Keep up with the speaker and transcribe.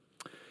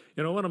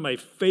One of my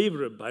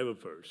favorite Bible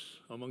verse,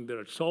 among there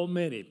are so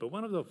many, but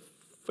one of the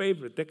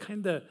favorite that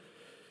kind of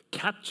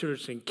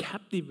captures and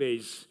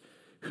captivates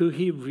who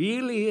he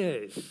really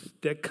is,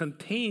 that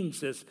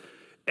contains us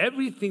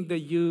everything that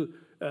you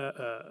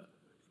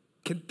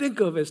can think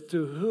of as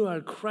to who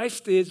our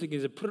Christ is. You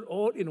can put it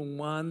all in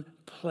one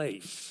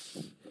place.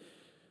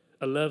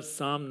 I love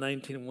Psalm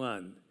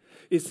 19:1.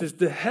 It says,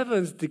 the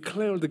heavens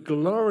declare the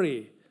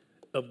glory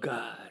of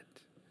God.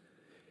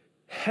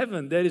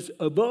 Heaven that is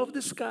above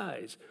the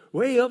skies,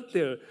 way up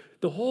there,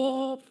 the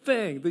whole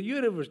thing, the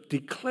universe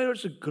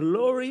declares the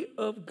glory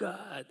of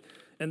God.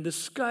 And the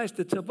skies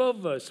that's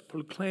above us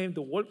proclaim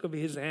the work of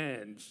his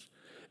hands.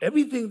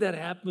 Everything that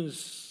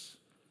happens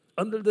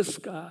under the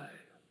sky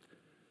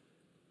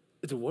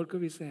is a work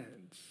of his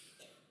hands.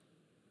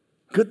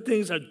 Good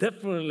things are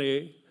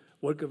definitely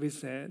work of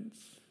his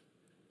hands.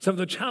 Some of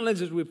the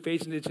challenges we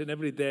face in each and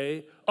every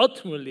day,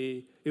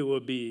 ultimately, it will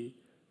be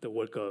the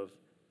work of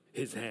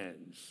his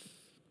hands.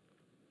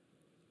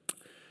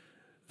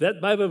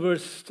 That Bible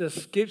verse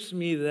just gives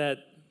me that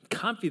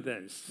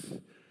confidence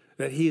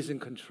that he is in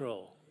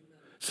control.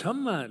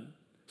 Someone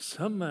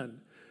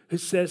who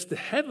says the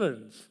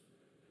heavens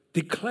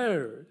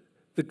declare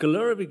the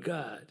glory of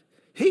God.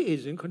 He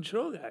is in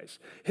control, guys.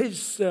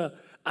 He's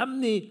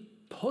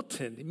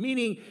omnipotent,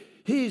 meaning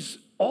he's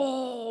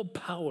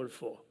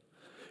all-powerful.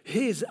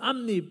 He's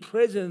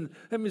omnipresent.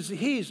 That means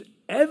he's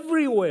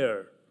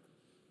everywhere.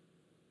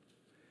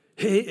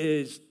 He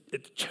is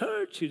at the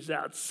church, he's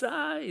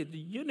outside, the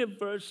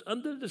universe,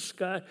 under the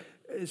sky,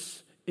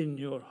 is in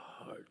your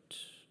heart.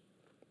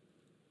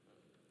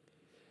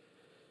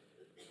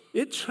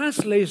 It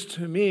translates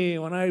to me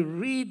when I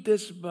read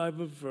this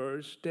Bible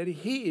verse that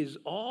he is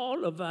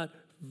all about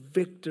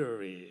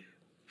victory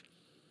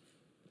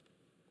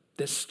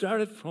that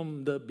started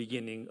from the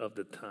beginning of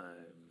the time.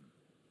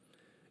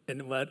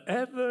 And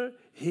whatever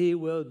he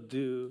will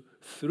do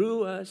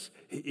through us,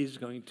 he is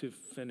going to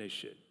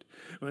finish it.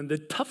 When the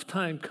tough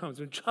time comes,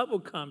 when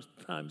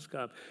times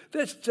come,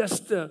 that's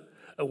just a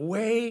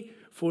way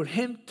for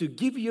him to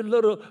give you a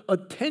little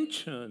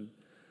attention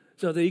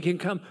so that you can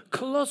come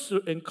closer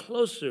and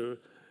closer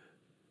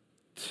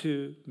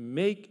to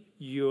make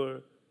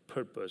your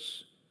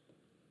purpose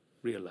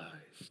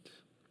realized.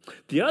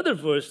 The other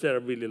verse that I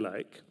really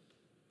like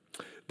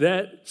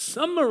that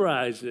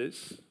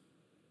summarizes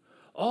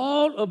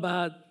all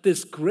about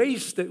this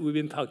grace that we've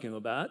been talking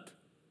about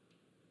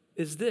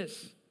is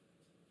this.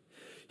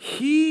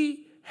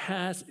 He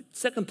has,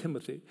 2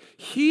 Timothy,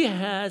 he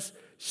has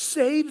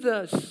saved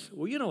us.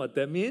 Well, you know what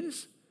that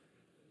means.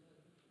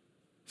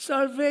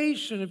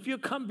 Salvation, if you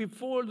come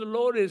before the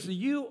Lord as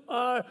you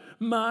are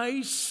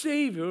my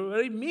Savior, what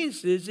it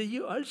means is that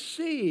you are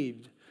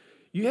saved.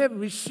 You have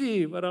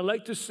received, what I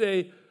like to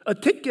say, a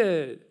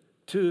ticket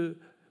to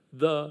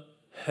the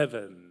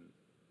heaven.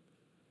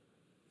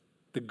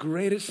 The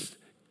greatest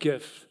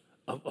gift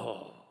of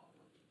all.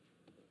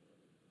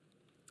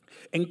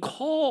 And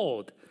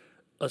called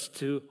us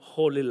to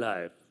holy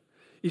life.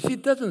 You see,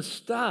 it doesn't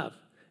stop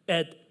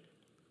at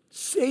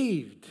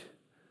saved.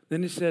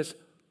 Then it says,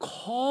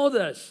 called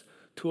us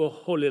to a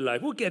holy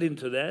life. We'll get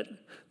into that.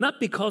 Not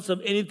because of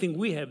anything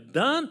we have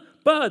done,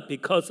 but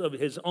because of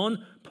his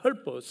own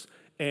purpose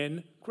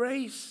and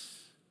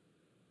grace.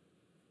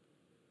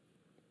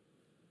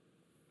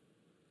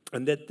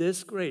 And that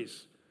this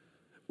grace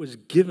was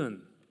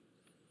given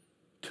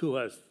to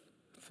us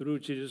through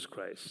Jesus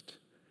Christ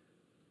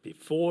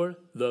before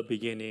the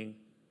beginning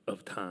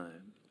of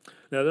time.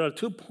 Now, there are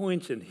 2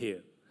 points in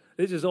here.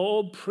 This is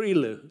all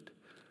prelude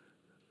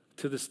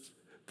to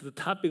the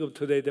topic of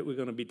today that we're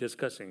going to be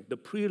discussing. The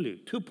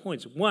prelude, 2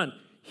 points. One,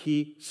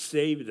 he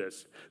saved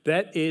us.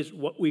 That is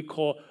what we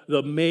call the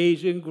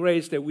amazing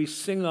grace that we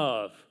sing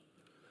of.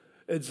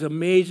 It's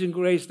amazing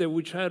grace that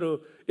we try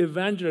to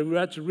evangelize, we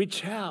have to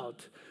reach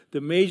out. The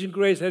amazing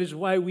grace, that is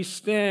why we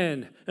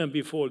stand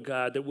before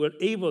God, that we're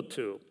able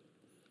to.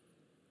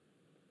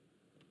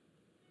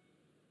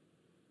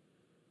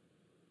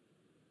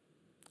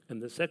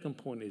 And the second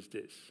point is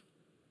this.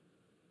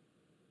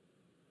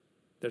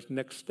 There's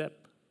next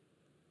step.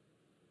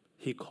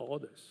 He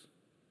called us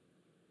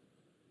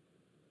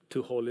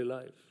to holy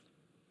life.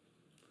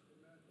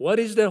 What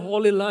is the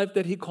holy life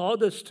that he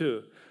called us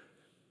to?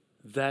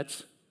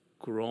 That's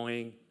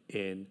growing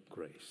in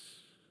grace.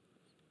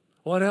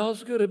 What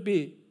else could it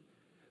be?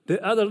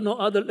 No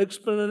other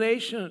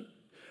explanation.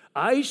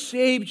 I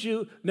saved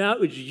you. Now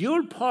it's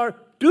your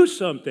part. Do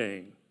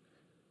something.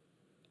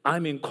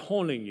 I'm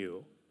calling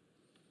you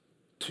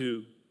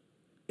to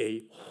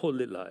a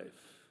holy life.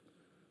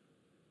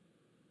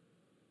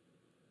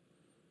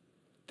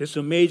 This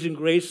amazing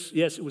grace,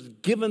 yes, it was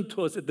given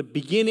to us at the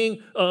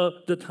beginning of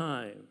the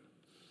time.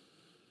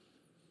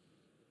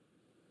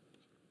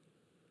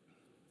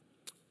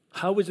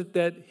 How is it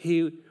that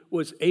he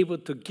was able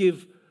to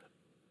give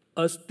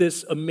us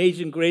this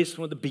amazing grace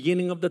from the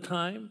beginning of the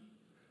time?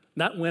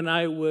 Not when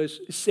I was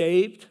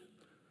saved,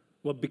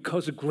 but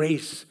because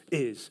grace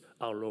is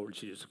our Lord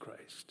Jesus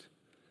Christ.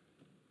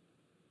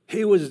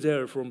 He was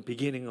there from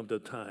beginning of the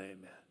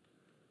time.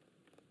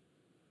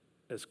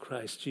 as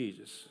Christ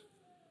Jesus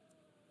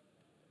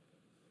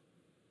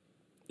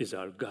is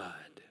our God.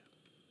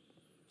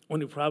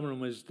 Only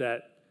problem is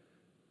that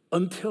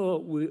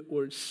until we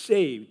were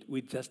saved,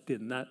 we just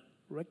did not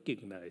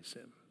recognize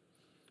him.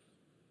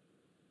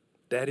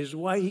 That is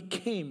why he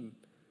came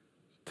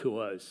to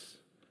us.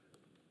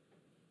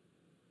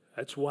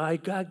 That's why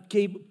God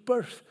gave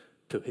birth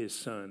to his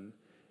son.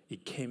 He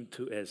came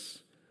to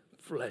as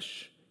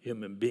flesh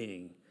human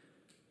being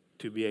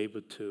to be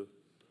able to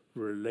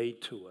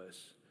relate to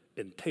us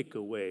and take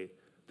away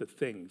the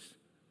things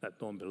that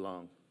don't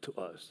belong to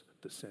us,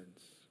 the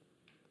sins.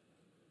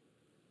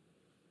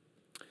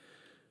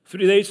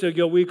 3 days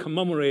ago, we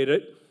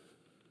commemorated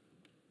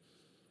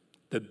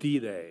the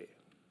D-Day.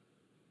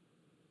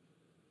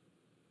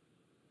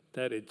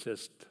 That is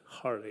just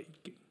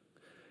heartaching.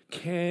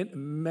 Can't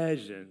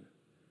imagine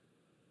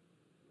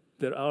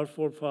that our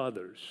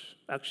forefathers,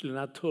 actually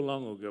not too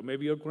long ago,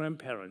 maybe your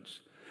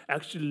grandparents,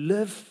 actually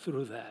lived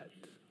through that.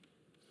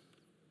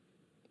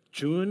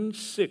 June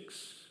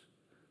 6th,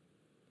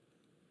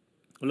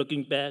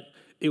 looking back,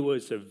 it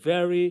was a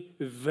very,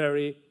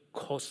 very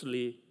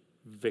costly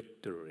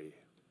victory.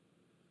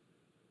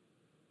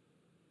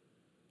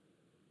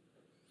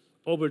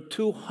 Over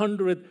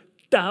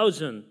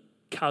 200,000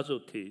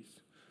 casualties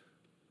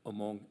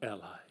among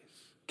allies.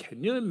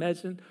 Can you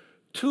imagine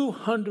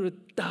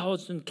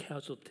 200,000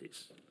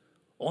 casualties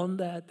on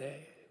that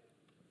day?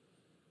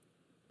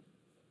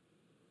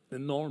 The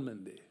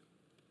Normandy,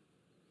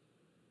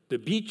 the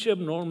beach of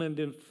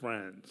Normandy in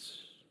France.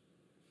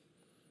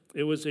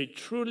 It was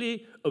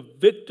truly a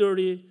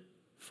victory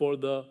for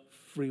the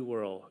free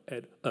world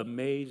at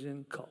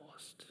amazing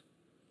cost.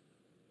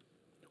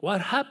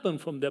 What happened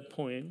from that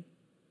point?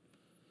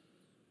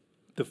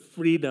 The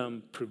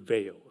freedom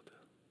prevailed.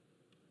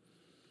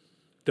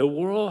 The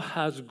world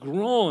has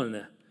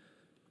grown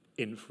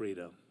in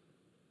freedom.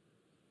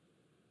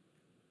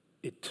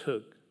 It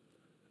took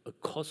a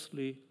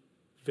costly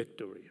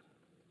victory.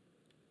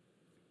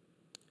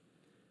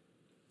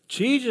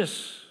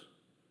 Jesus,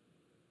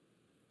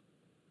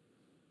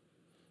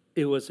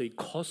 it was a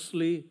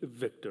costly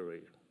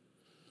victory.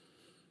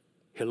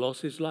 He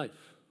lost his life.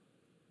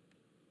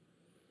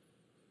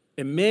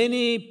 And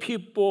many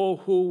people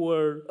who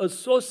were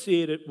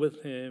associated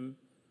with him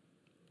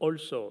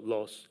also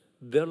lost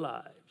their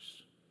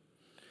lives.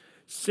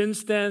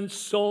 Since then,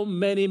 so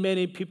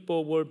many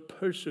people were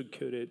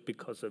persecuted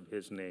because of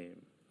his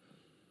name.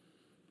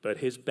 But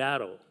his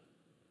battles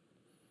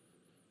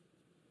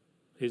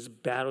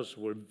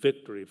were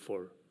victory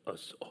for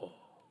us all.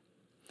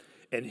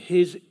 And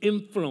his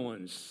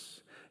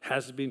influence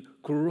has been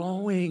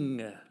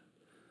growing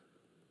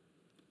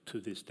to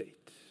this date.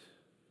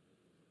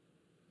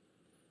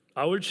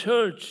 Our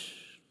church,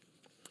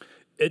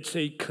 it's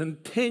a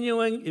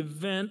continuing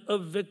event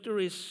of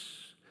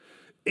victories.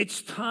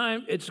 Each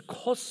time it's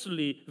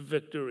costly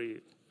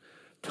victory.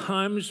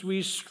 Times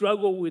we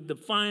struggle with the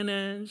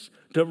finance,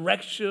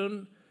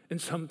 direction, and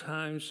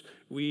sometimes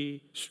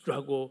we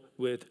struggle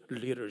with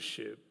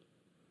leadership.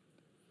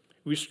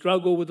 We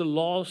struggle with the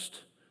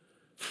lost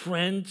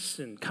friends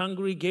and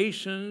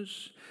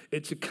congregations.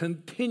 It's a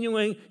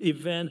continuing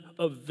event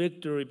of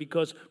victory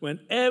because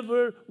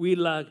whenever we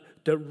lack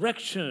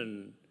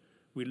direction,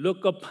 we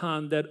look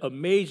upon that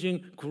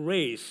amazing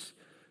grace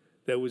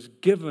that was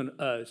given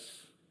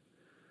us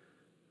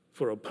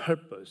for a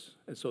purpose.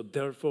 And so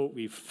therefore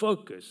we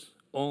focus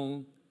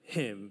on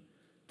him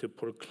to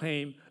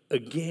proclaim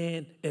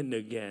again and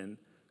again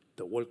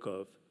the work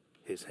of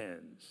his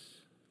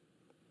hands.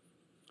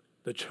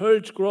 The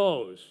church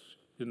grows,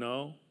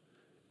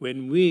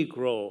 when we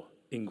grow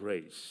in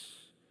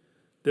grace.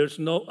 There's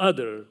no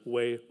other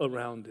way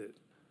around it.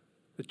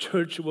 The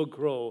church will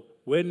grow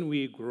when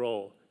we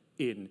grow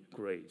in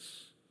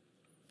grace.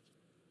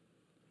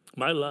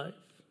 My life,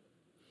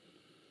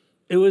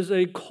 it was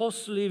a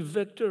costly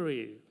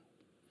victory.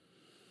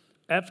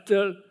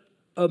 After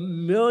 $1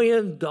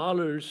 million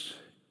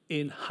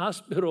in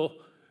hospital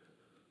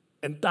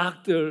and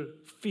doctor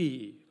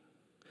fee,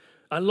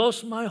 I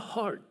lost my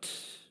heart.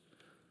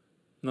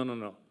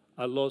 No.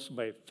 I lost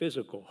my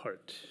physical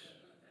heart.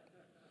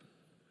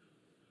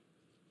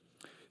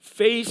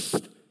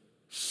 Faced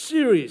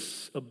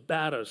series of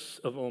battles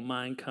of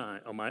my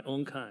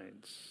own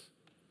kinds.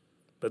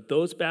 But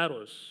those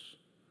battles,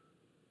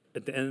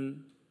 at the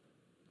end,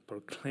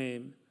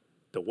 proclaim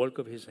the work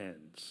of his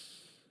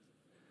hands.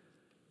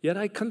 Yet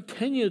I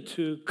continue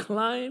to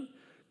climb,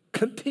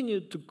 continue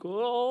to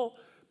grow,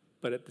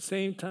 but at the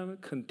same time,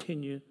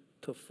 continue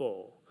to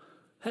fall.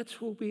 That's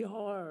who we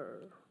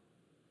are.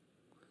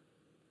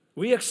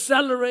 We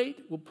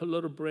accelerate, we'll put a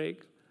little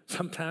brake.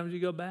 Sometimes we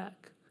go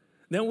back.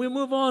 Then we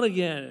move on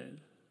again.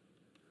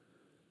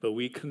 But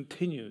we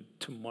continue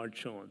to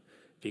march on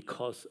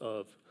because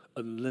of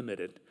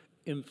unlimited,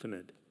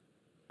 infinite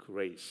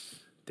grace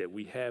that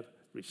we have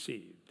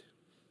received.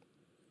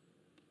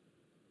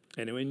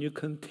 And when you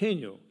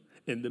continue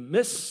in the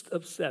midst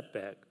of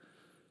setback,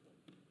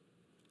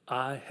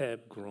 I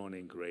have grown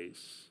in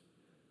grace.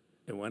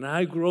 And when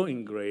I grow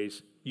in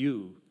grace,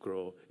 you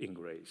grow in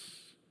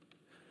grace.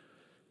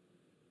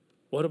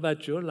 What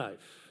about your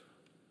life?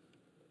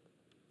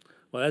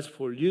 Well, that's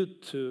for you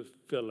to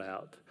fill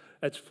out.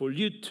 That's for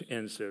you to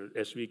answer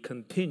as we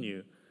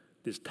continue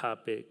this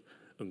topic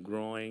of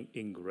growing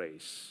in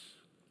grace.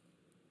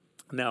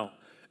 Now,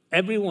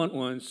 everyone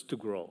wants to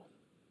grow,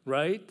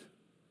 right?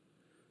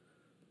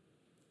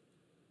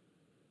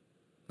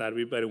 Not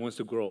everybody wants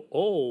to grow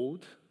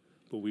old,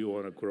 but we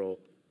want to grow.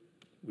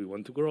 We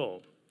want to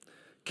grow.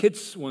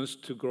 Kids wants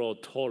to grow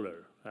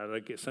taller.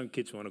 Some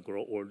kids want to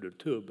grow older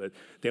too, but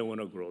they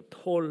want to grow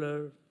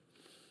taller.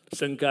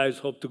 Some guys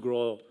hope to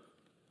grow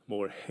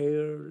more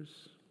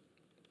hairs.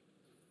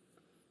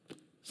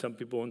 Some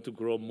people want to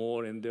grow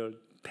more in their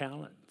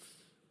talents.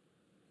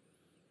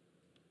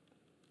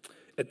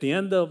 At the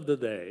end of the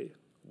day,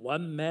 what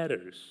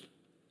matters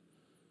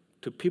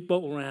to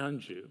people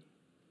around you,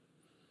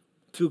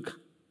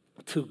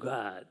 to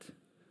God,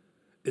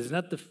 is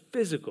not the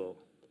physical,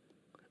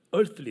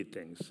 earthly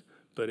things,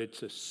 but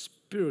it's a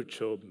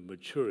spiritual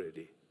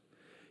maturity.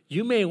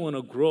 You may want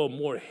to grow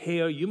more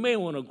hair. You may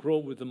want to grow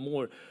with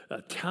more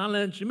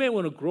talent. You may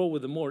want to grow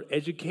with more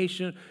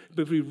education.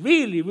 But if we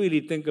really, really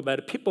think about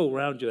it, people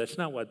around you, that's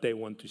not what they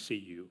want to see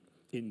you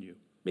in you.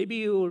 Maybe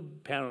your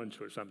parents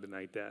or something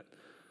like that.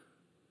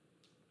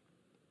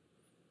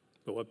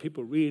 But what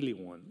people really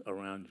want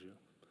around you,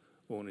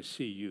 want to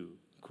see you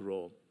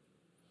grow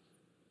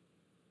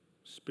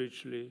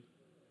spiritually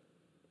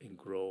and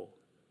grow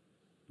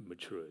in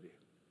maturity,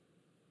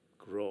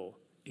 grow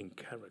in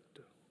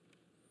character.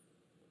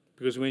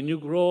 Because when you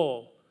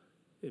grow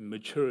in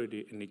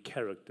maturity and in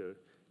character,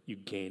 you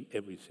gain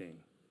everything.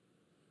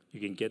 You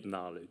can get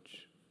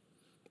knowledge.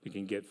 You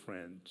can get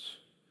friends.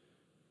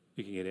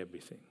 You can get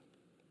everything.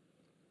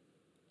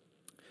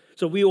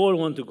 So we all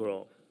want to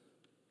grow.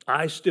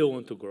 I still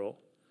want to grow.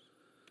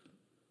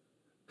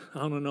 I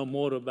want to know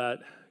more about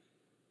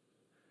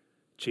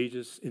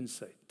Jesus'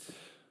 insight.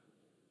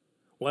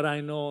 What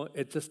I know,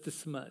 it's just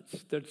this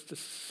much. There's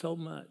just so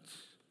much.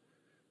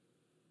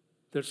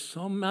 There's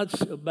so much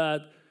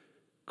about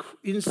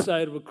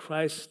inside of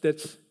Christ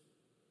that's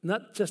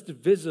not just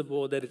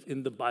visible, that is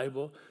in the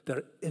Bible, that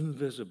are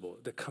invisible,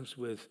 that comes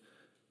with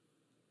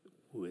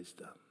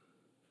wisdom.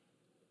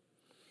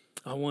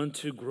 I want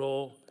to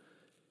grow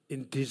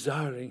in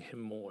desiring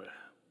Him more.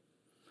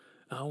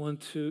 I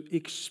want to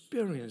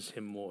experience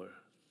Him more.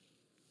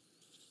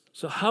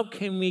 So how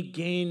can we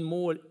gain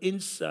more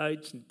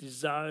insights and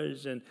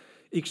desires and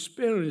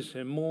experience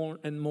Him more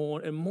and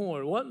more and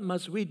more? What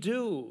must we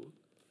do?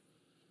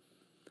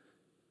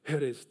 Here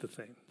is the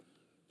thing.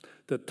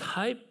 The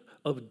type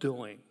of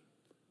doing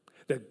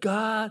that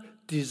God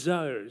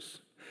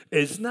desires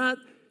is not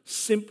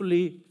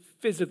simply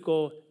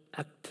physical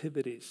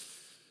activities.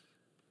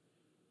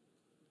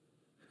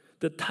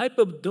 The type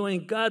of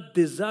doing God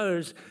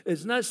desires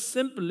is not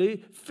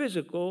simply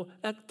physical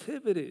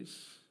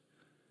activities.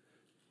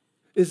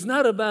 It's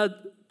not about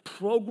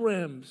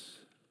programs.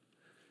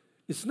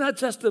 It's not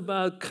just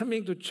about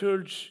coming to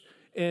church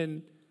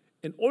and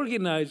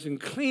organizing,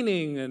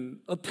 cleaning, and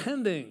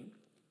attending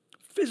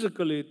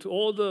physically to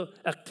all the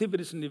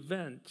activities and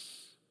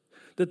events.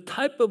 The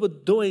type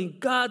of doing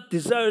God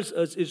desires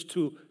us is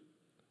to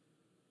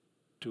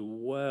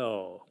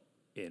dwell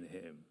in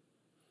Him.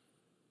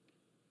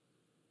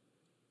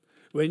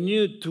 When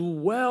you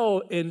dwell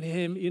in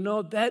Him,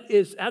 that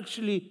is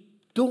actually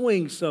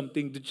doing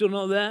something. Did you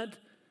know that?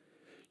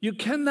 You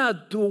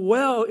cannot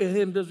dwell in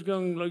Him just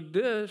going like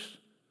this.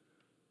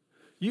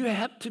 You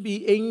have to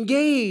be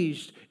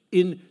engaged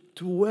in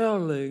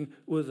dwelling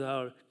with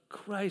our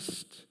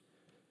Christ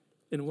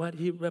and what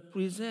He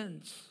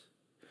represents.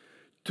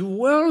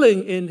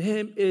 Dwelling in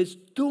Him is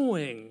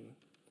doing.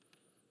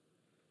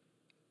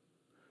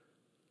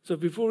 So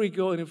before we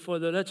go any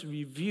further, let's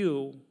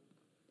review,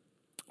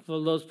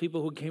 for those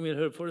people who came in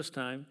here first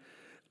time,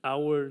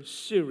 our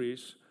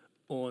series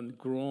on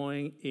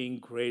growing in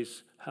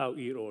grace, how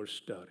it all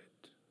started.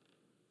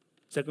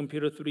 2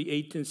 Peter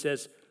 3:18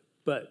 says,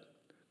 but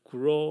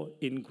grow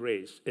in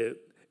grace,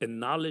 in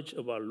knowledge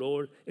of our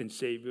Lord and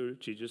Savior,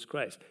 Jesus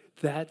Christ.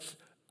 That's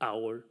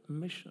our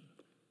mission.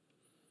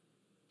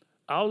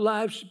 Our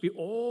lives should be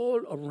all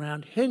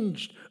around,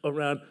 hinged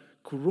around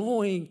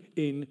growing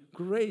in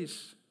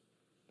grace.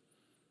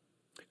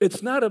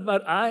 It's not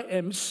about I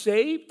am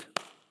saved,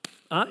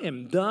 I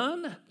am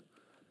done,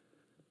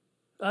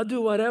 I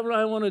do whatever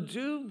I want to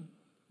do.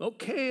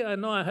 Okay, I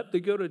know I have to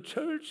go to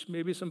church,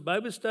 maybe some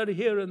Bible study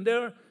here and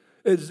there.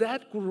 Is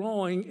that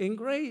growing in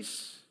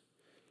grace?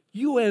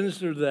 You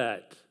answer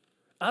that.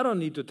 I don't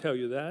need to tell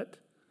you that.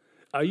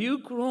 Are you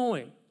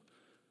growing?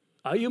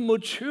 Are you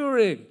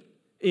maturing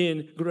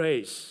in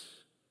grace?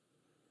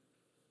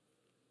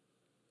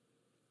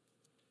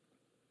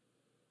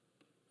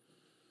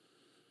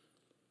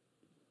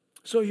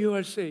 So you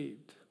are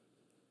saved.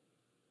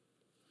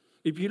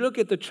 If you look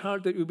at the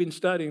chart that we've been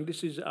studying,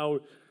 this is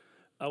our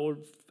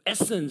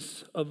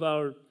essence of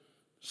our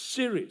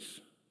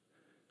series.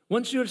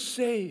 Once you're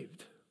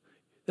saved,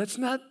 that's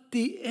not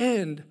the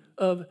end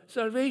of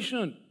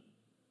salvation.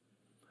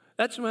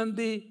 That's when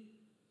the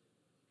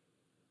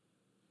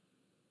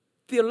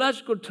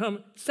theological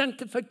term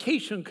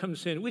sanctification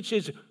comes in, which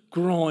is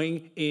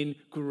growing in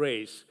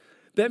grace.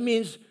 That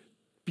means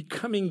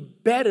becoming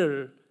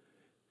better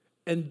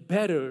and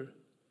better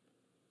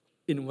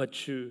in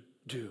what you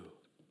do.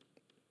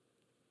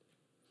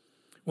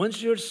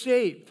 Once you're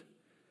saved,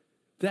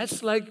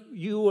 that's like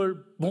you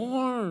were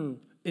born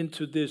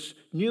into this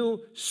new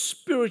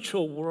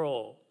spiritual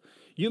world.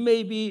 You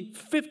may be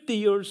 50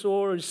 years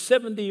old or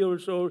 70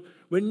 years old.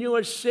 When you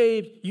are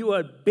saved, you are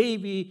a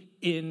baby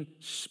in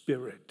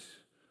spirit.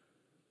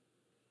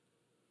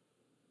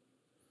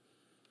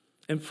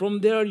 And from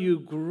there, you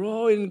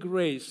grow in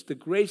grace. The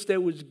grace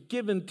that was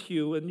given to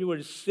you when you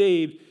were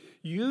saved,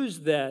 use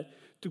that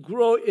to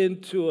grow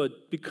into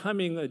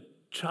becoming a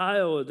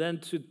child, then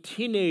to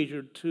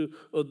teenager, to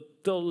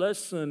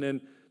adolescent,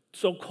 and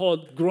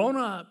so-called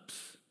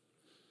grown-ups.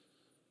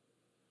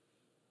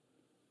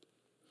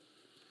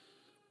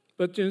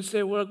 But you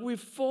say, well, we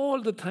fall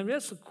all the time.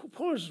 Yes, of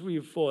course we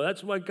fall.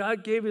 That's why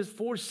God gave us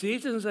 4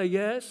 seasons, I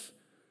guess.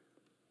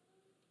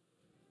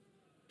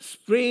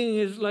 Spring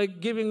is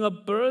like giving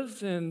up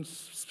birth, and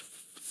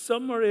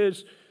summer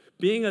is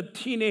being a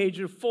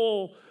teenager,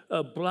 full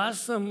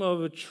blossom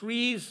of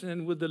trees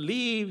and with the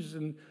leaves,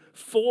 and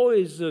fall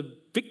is a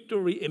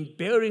victory in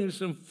bearing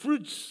some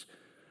fruits.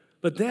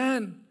 But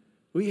then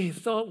we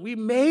thought we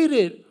made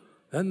it,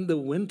 and the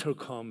winter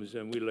comes,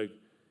 and we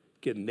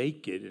get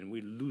naked, and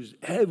we lose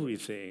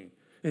everything,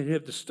 and you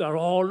have to start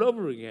all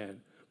over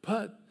again.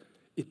 But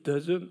it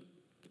doesn't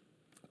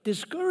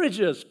discourage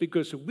us,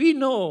 because we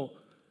know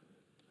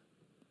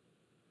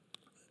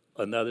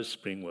another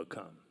spring will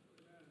come.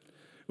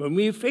 When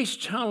we face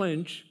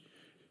challenge,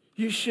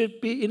 you should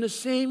be in the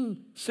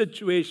same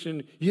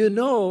situation. You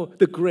know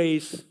the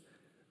grace,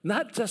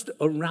 not just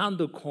around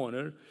the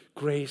corner,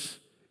 grace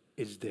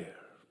is there.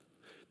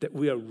 That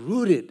we are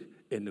rooted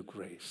in the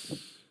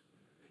grace.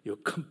 You'll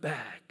come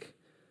back.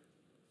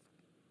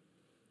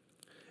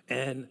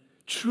 And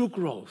true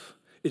growth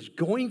is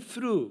going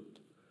through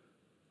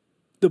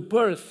the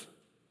birth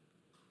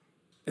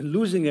and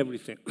losing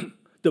everything.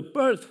 The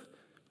birth,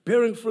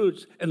 bearing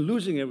fruits, and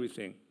losing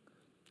everything.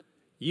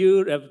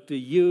 Year after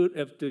year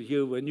after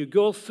year, when you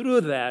go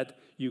through that,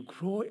 you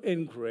grow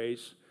in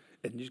grace,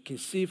 and you can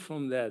see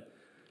from that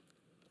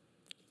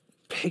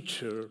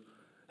picture,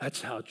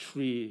 that's how a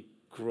tree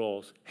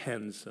grows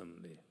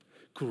handsomely,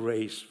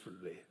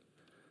 gracefully.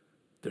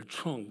 Their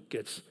trunk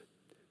gets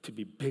to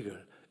be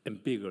bigger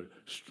and bigger,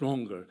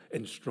 stronger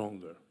and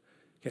stronger,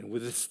 can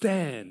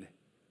withstand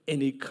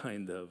any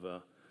kind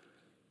of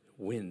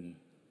wind.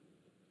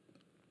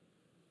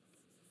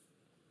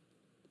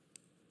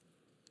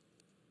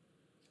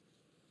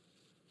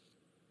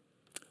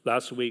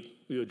 Last week,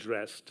 we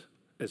addressed,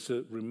 as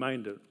a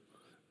reminder,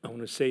 I want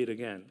to say it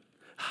again,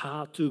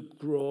 how to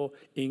grow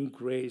in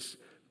grace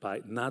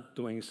by not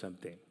doing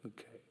something.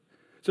 Okay.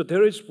 So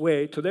there is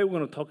way. Today we're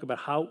going to talk about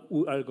how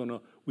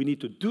we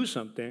need to do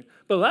something.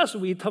 But last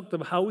week we talked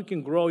about how we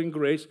can grow in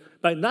grace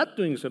by not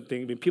doing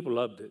something. I mean, people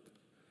loved it.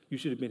 You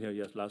should have been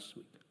here last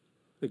week.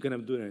 They're going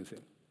to do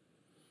anything.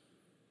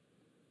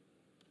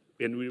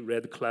 And we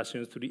read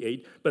Colossians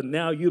 3:8. But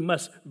now you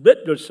must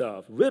rid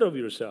of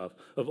yourself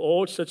of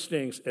all such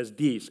things as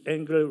these: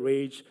 anger,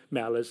 rage,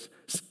 malice,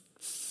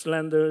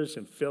 slanders,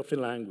 and filthy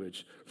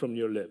language from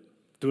your lip.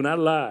 Do not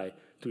lie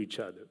to each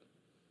other.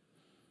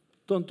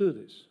 Don't do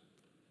this.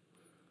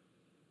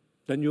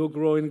 Then you'll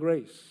grow in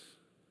grace.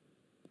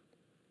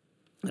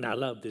 And I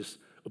love this,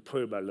 a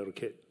prayer by a little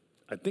kid.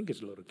 I think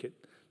it's a little kid.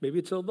 Maybe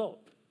it's an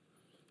adult.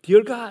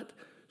 Dear God,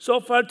 so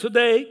far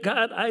today,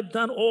 God, I've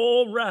done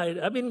all right.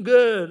 I've been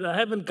good. I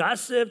haven't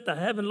gossiped. I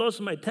haven't lost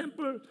my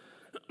temper.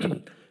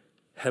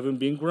 Haven't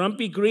been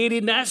grumpy,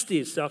 greedy,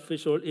 nasty,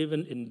 selfish, or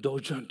even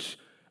indulgent.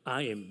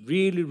 I am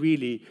really,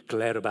 really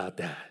glad about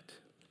that.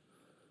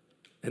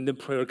 And then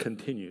prayer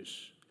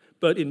continues.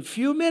 But in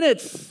few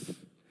minutes,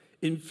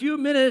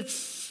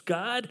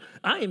 God,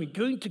 I am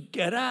going to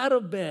get out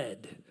of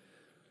bed.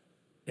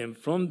 And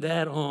from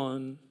that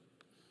on,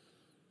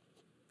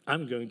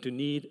 I'm going to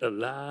need a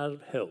lot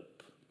of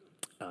help.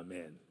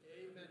 Amen.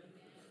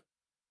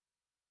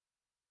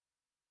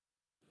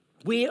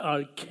 We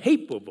are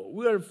capable.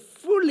 We are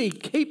fully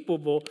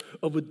capable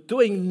of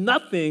doing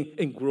nothing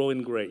and grow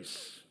in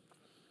grace.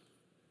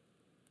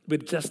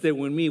 But just that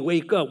when we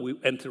wake up, we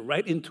enter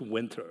right into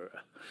winter.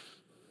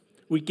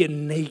 We get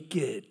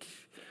naked.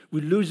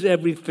 We lose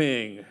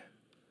everything.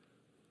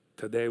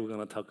 Today we're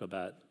going to talk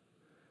about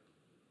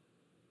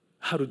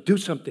how to do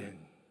something.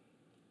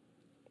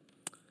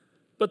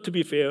 But to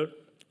be fair,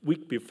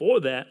 week before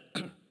that,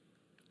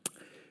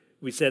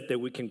 we said that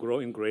we can grow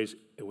in grace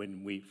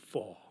when we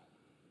fall.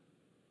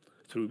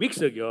 3 weeks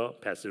ago,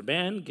 Pastor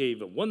Ben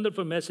gave a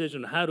wonderful message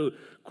on how to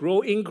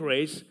grow in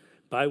grace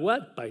by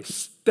what? By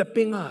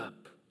stepping up.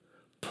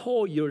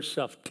 Pull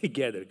yourself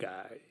together,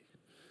 guys.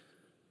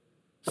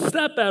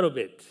 Snap out of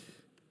it.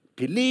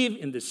 Believe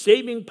in the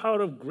saving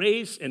power of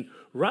grace and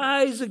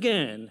rise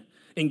again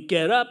and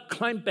get up,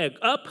 climb back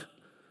up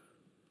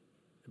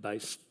by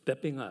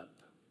stepping up.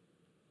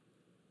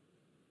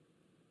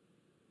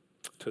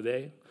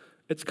 Today,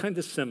 it's kind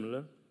of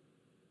similar.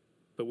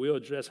 but we'll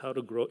address how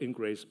to grow in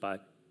grace by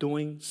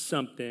doing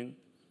something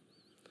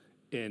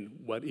and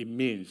what it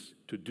means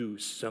to do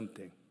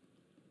something.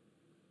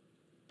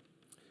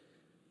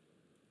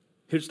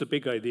 Here's the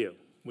big idea,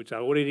 which I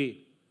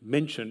already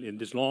mentioned in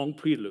this long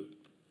prelude.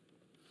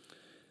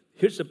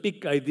 Here's the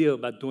big idea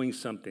about doing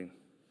something.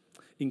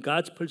 In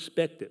God's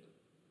perspective,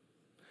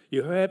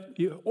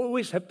 you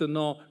always have to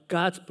know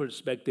God's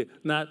perspective,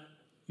 not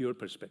your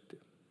perspective.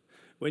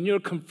 When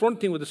you're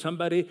confronting with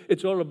somebody,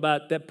 it's all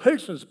about that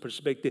person's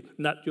perspective,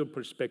 not your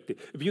perspective.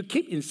 If you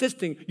keep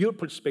insisting your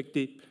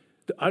perspective,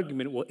 the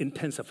argument will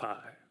intensify.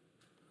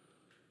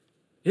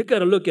 You've got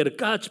to look at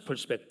God's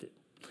perspective.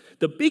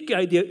 The big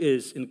idea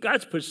is, in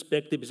God's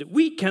perspective, is that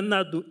we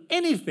cannot do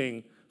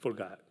anything for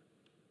God.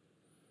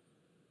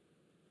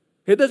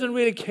 He doesn't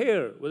really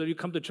care whether you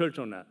come to church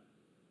or not.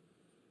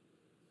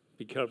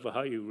 Be careful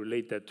how you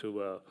relate that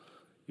to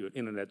your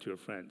internet, to your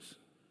friends.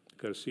 You've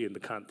got to see in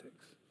the context.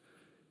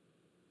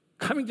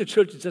 Coming to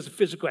church is just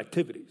physical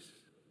activities.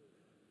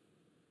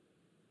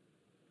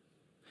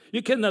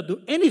 You cannot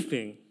do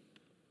anything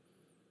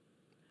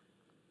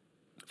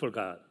for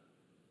God.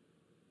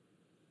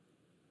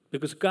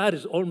 Because God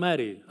is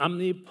almighty,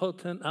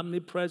 omnipotent,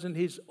 omnipresent.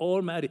 He's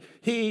almighty.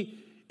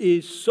 He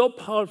is so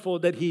powerful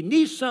that he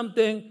needs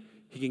something,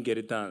 he can get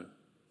it done.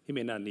 He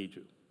may not need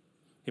you.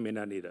 He may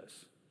not need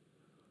us.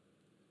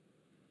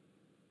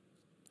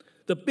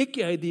 The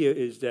big idea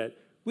is that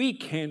we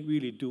can't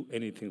really do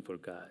anything for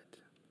God.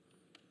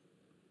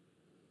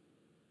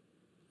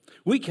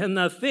 We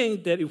cannot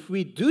think that if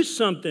we do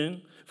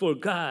something for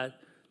God,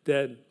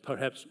 then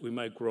perhaps we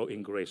might grow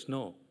in grace.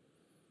 No.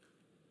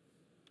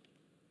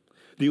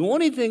 The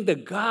only thing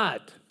that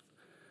God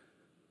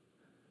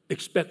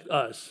expects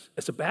us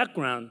as a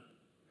background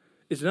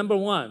is, number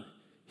one,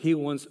 he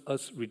wants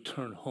us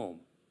return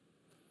home.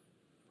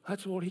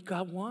 That's what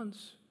God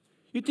wants.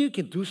 You think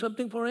you can do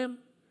something for him?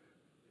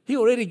 He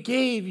already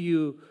gave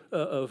you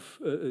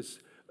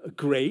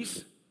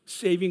grace,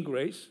 saving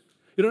grace.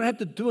 You don't have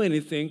to do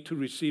anything to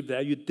receive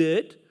that. You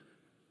did.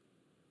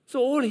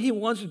 So all he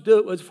wants to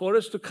do is for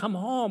us to come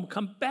home,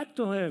 come back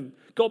to him,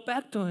 go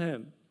back to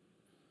him.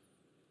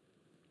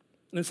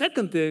 And the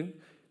second thing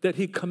that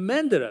he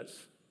commanded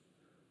us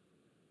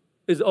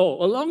is,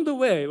 along the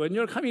way, when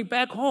you're coming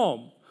back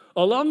home,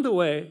 along the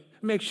way,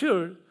 make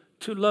sure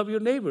to love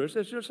your neighbors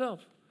as yourself.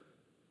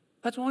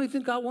 That's the only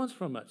thing God wants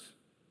from us.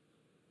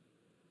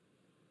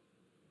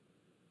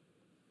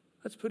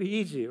 That's pretty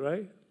easy,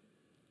 right?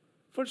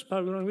 First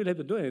part, we don't really have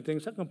to do anything.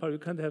 Second part, you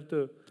kind of have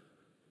to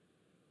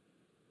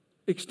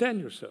extend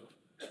yourself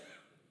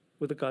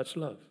with God's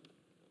love.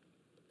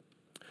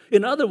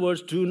 In other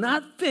words, do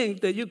not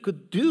think that you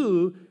could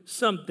do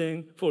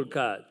something for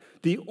God.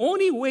 The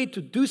only way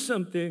to do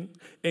something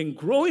and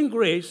grow in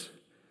grace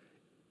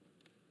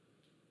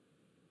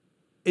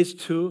is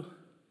to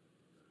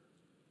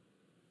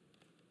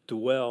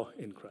dwell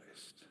in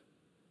Christ.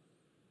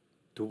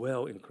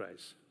 Dwell in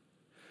Christ.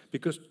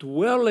 Because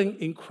dwelling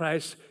in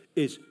Christ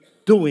is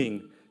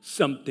doing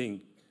something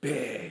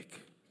big.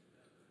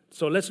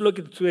 So let's look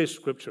at today's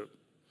scripture.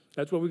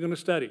 That's what we're going to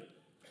study.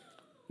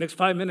 Next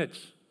 5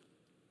 minutes.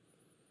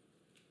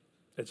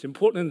 It's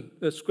important,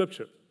 the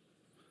scripture.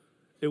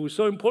 It was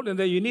so important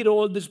that you need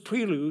all this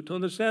prelude to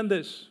understand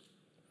this.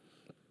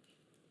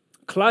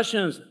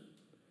 Colossians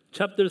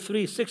chapter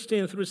 3,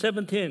 16 through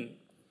 17.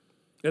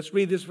 Let's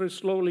read this very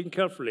slowly and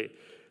carefully.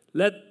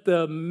 Let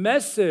the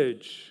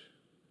message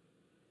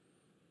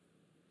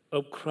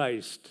of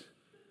Christ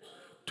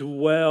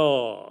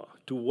dwell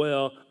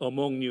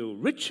among you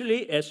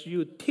richly as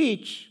you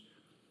teach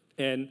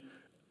and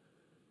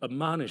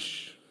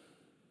admonish.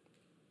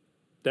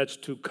 That's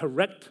to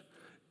correct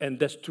and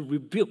that's to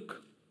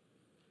rebuke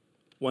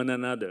one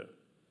another.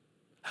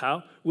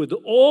 How? With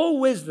all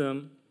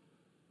wisdom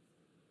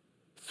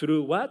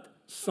through what?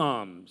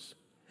 Psalms,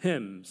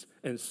 hymns,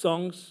 and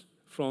songs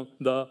from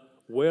the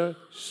where?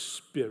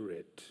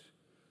 Spirit.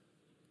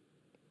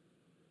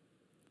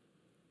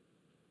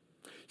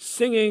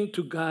 Singing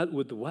to God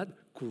with what?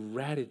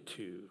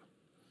 Gratitude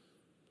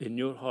in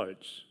your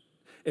hearts.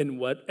 And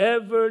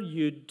whatever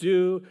you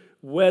do,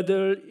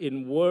 whether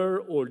in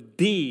word or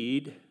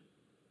deed,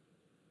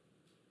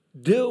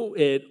 do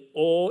it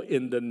all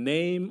in the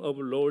name of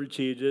Lord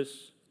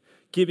Jesus,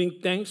 giving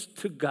thanks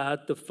to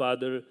God the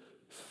Father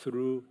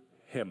through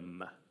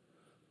him.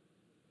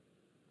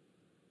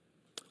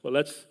 Well,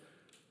 let's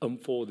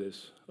unfold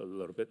this a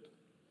little bit.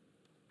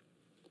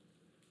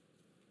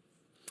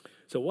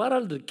 So what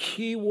are the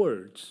key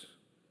words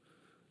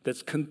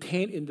that's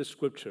contained in the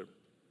scripture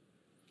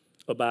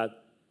about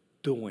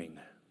doing?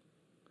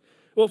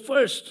 Well,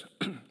 first,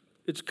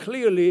 it's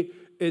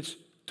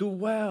do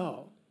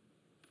well.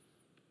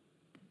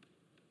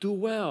 Do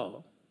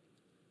well.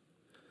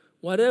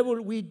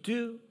 Whatever we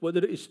do,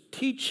 whether it's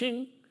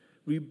teaching,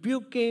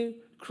 rebuking,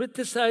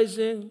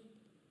 criticizing,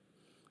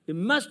 it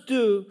must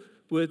do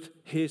with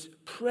his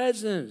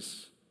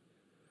presence.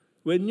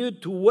 When you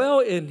dwell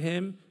in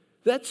him,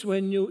 that's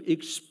when you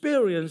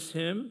experience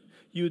him,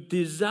 you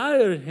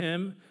desire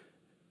him,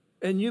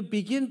 And you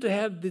begin to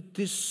have the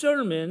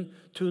discernment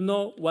to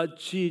know what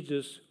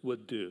Jesus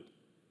would do.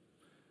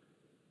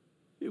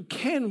 You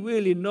can't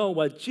really know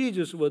what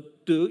Jesus would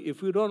do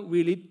if we don't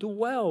really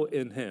dwell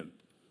in him.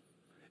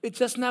 It's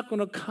just not going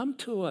to come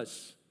to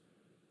us.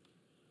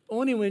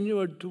 Only when you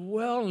are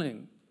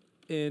dwelling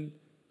in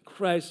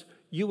Christ,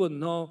 you will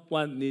know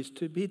what needs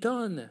to be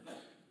done.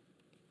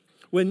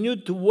 When you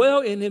dwell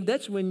in him,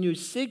 that's when you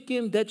seek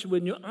him, that's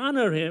when you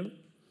honor him.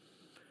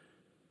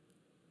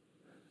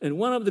 And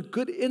one of the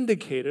good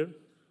indicators,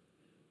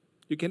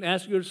 you can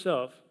ask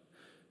yourself,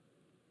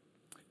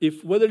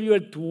 if whether you are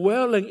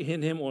dwelling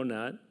in him or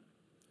not,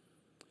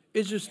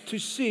 is just to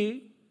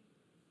see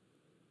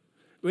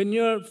when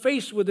you're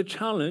faced with a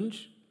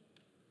challenge,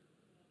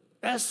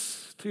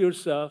 ask to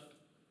yourself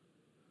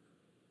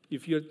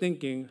if you're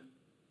thinking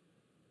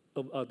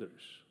of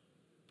others.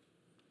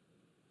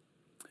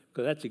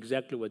 Because that's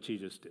exactly what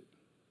Jesus did.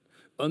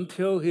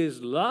 Until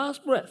his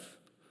last breath,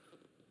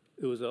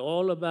 it was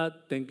all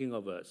about thinking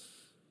of us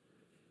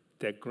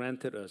that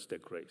granted us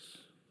that grace.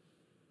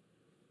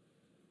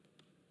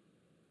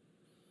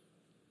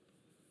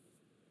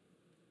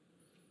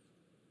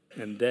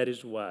 And that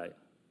is why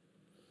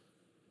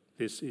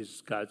this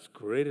is God's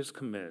greatest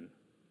command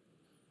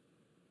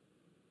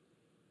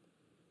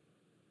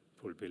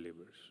for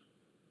believers.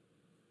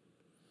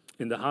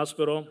 In the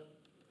hospital,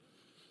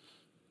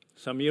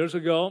 some years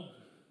ago,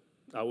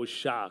 I was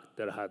shocked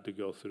that I had to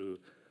go through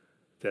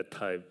that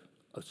type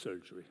of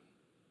surgery.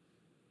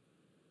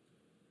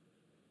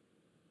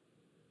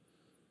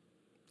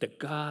 That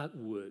God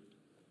would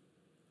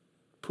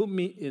put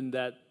me in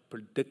that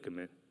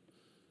predicament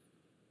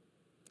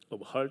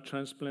of heart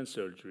transplant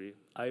surgery.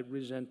 I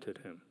resented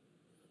him.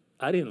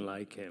 I didn't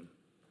like him.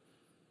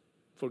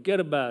 Forget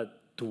about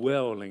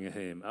dwelling in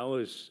him. I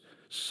was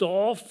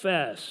so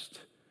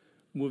fast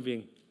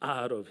moving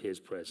out of his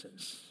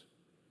presence.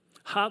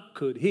 How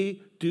could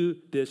he do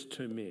this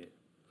to me?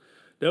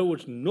 There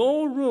was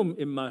no room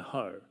in my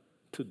heart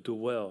to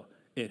dwell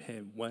in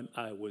him when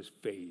I was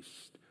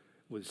faced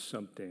with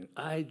something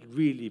I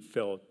really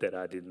felt that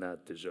I did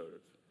not deserve.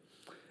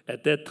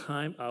 At that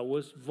time, I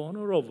was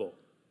vulnerable,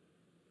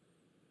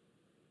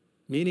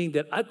 meaning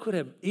that I could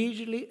have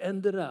easily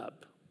ended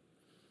up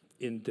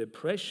in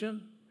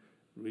depression,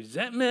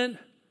 resentment,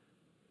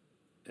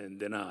 and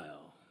denial.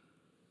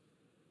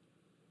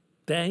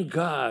 Thank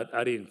God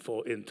I didn't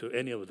fall into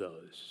any of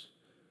those.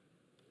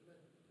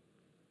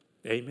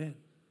 Amen.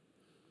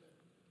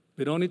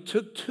 It only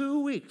took 2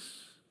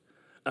 weeks.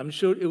 I'm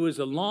sure it was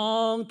a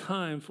long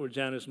time for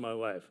Janice, my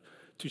wife,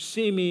 to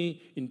see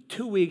me in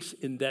 2 weeks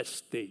in that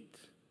state,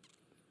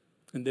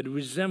 in that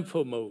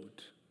resentful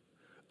mode,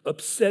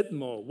 upset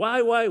mode.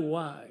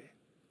 Why?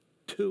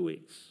 2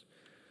 weeks.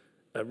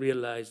 I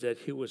realized that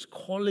he was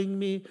calling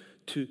me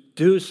to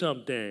do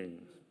something.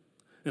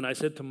 And I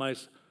said to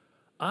myself,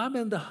 I'm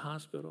in the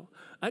hospital.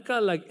 I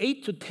got like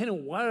 8 to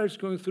 10 wires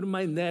going through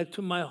my neck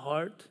to my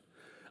heart.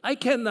 I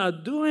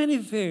cannot do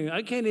anything.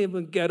 I can't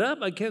even get up.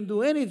 I can't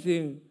do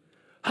anything.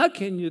 How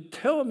can you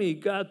tell me,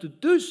 God, to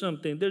do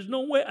something? There's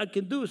no way I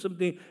can do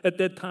something at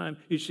that time.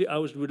 You see, I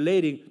was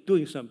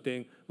doing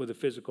something with the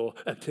physical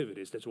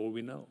activities. That's what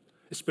we know.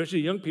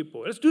 Especially young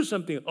people. Let's do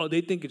something. Oh, they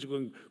think it's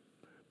going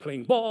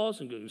playing balls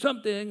and doing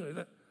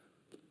something.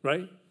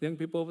 Right? Young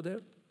people over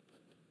there?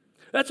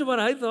 That's what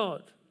I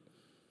thought.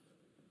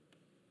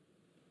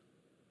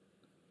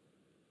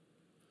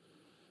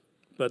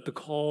 But the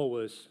call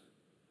was,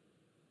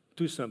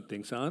 do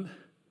something, son.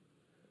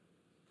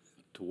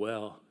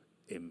 Dwell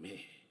in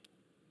me.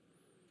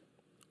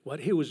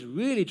 What he was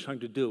really trying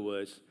to do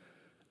was,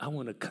 I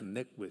want to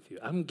connect with you.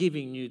 I'm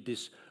giving you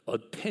this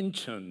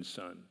attention,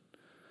 son.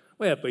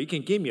 Well, but you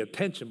can give me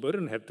attention, but it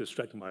don't have to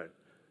strike my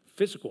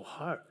physical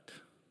heart.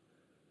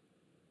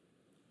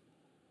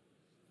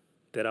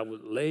 That I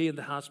would lay in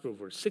the hospital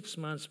for 6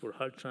 months for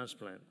heart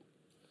transplant.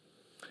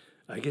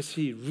 I guess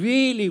he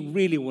really,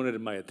 really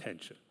wanted my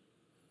attention.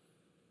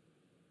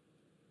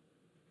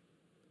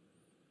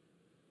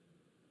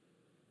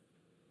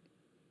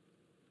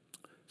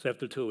 So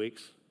after 2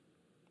 weeks,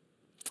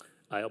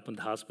 I opened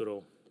the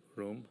hospital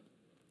room.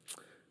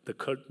 The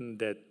curtain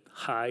that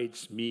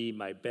hides me,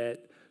 my bed,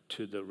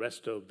 to the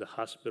rest of the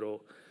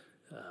hospital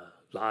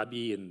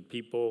lobby and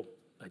people,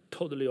 I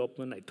totally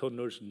opened. I told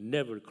nurse,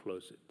 never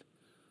close it.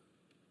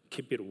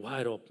 Keep it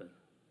wide open.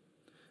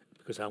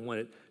 Because I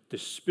wanted the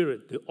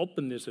spirit, the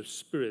openness of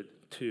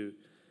spirit to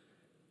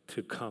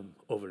come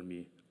over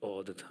me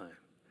all the time.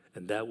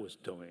 And that was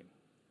doing.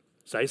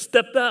 So I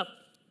stepped up.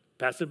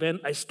 Pastor Ben,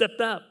 I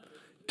stepped up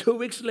 2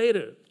 weeks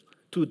later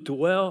to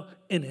dwell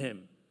in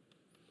him.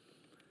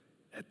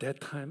 At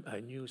that time, I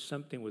knew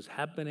something was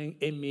happening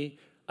in me.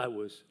 I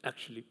was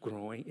actually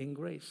growing in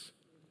grace.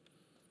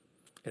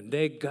 And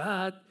then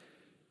God,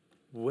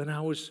 when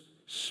I was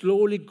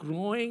slowly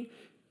growing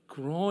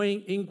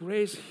in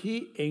grace,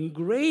 he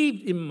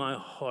engraved in my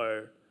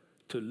heart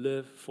to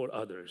live for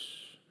others.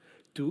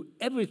 Do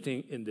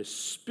everything in the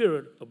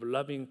spirit of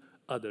loving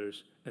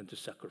others and to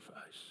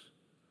sacrifice.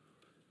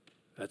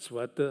 That's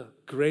what the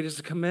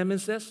greatest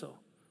commandment says so.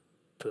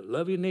 to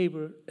love your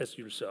neighbor as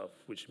yourself,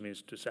 which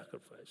means to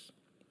sacrifice.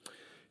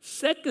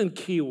 Second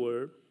key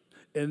word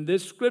in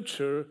this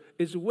scripture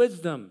is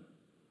wisdom.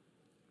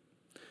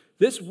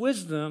 This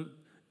wisdom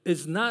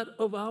is not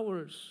of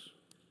ours.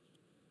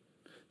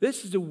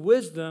 This is the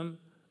wisdom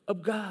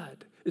of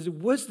God. It's the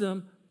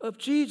wisdom of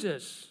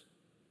Jesus.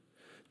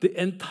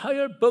 The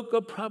entire book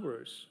of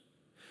Proverbs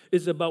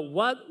is about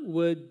what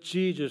would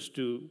Jesus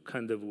do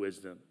kind of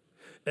wisdom.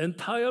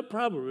 Entire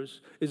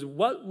Proverbs is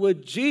what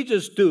would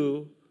Jesus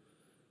do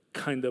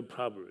kind of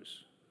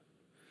Proverbs.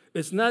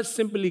 It's not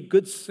simply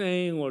good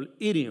saying or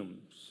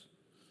idioms.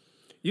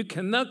 You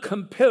cannot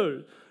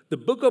compare the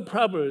book of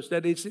Proverbs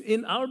that is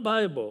in our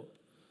Bible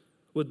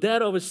with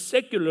that of a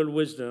secular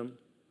wisdom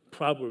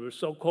Proverbs,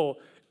 so-called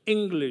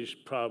English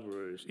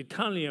Proverbs,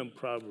 Italian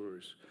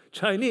Proverbs,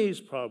 Chinese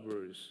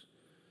Proverbs,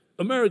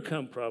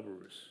 American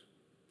Proverbs.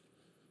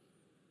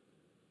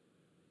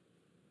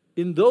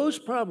 In those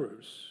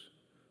Proverbs,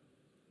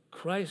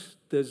 Christ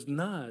does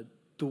not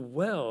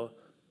dwell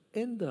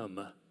in them.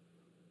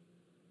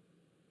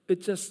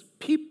 It's just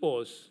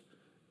people's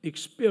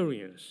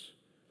experience.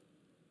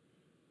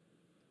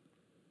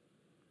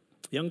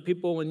 Young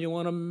people, when you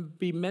want to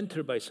be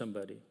mentored by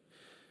somebody,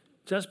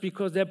 just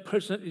because that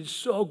person is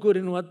so good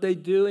in what they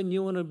do and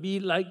you want to be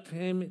like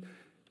him,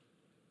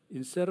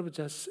 instead of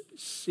just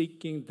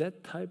seeking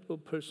that type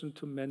of person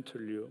to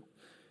mentor you,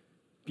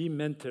 be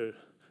mentored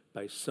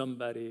by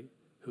somebody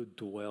who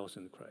dwells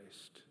in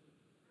Christ.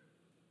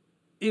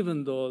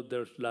 Even though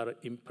there's a lot of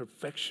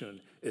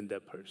imperfection in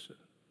that person,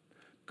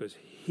 because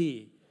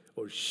he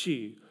or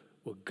she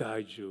will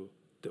guide you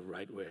the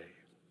right way.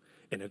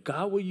 And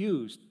God will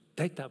use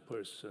that type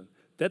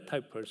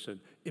of person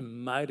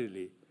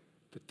immediately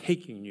to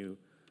taking you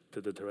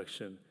to the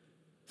direction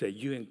that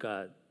you and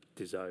God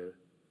desire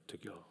to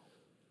go.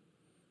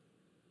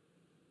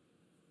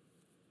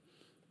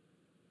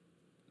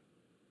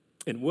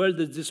 And where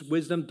does this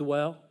wisdom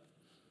dwell?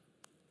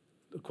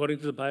 According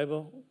to the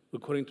Bible,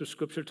 according to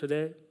Scripture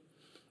today,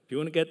 if you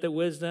want to get the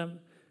wisdom,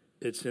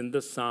 it's in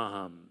the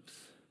Psalms.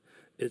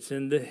 It's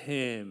in the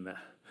hymn.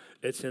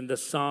 It's in the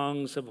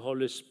songs of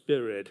Holy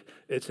Spirit.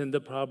 It's in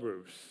the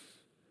Proverbs.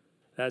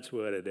 That's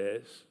where it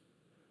is.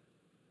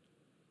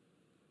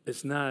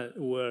 It's not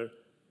where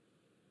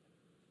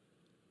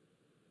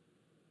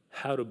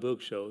how the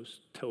book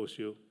tells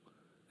you.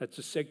 That's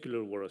the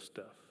secular world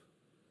stuff.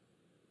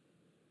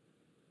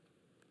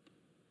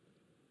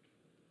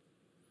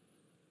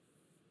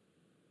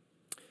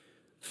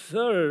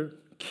 Third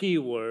key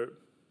word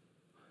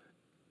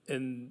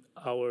in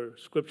our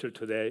scripture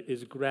today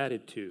is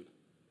gratitude.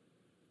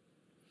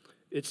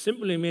 It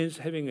simply means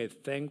having a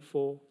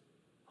thankful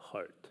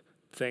heart,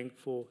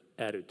 thankful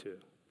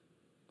attitude.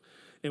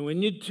 And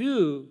when you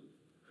do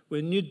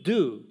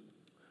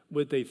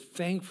with a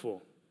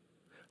thankful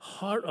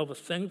heart of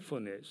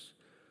thankfulness,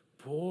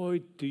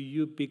 boy, do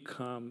you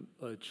become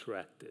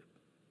attractive.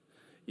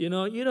 You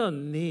know, you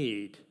don't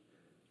need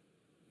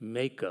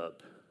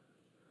makeup.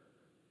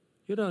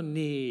 You don't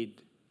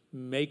need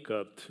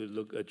makeup to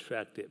look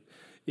attractive.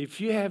 If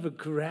you have a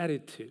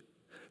gratitude,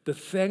 the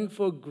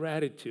thankful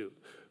gratitude,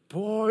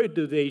 boy,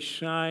 do they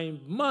shine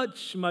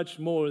much, much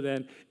more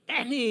than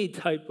any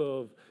type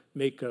of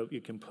makeup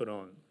you can put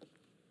on.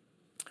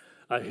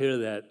 I hear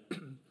that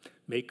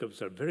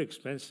makeups are very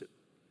expensive.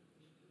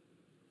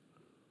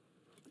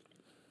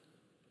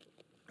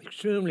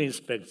 Extremely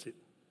expensive.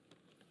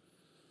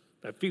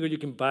 I figured you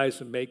can buy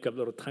some makeup,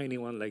 little tiny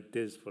one like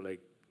this for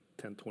like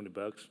 $10,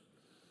 $20.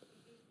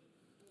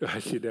 I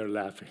see they're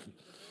laughing.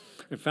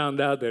 I found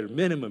out they're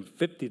minimum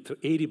 $50 to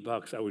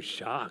 $80. I was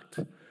shocked.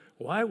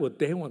 Why would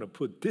they want to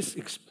put this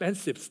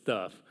expensive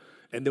stuff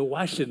and then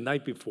wash it the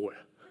night before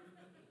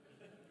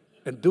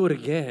and do it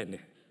again?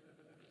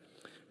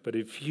 But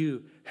if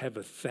you have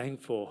a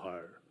thankful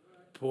heart,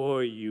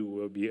 boy, you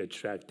will be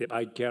attractive.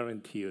 I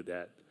guarantee you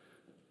that.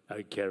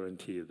 I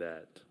guarantee you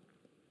that.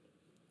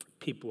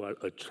 People are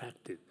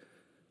attracted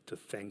to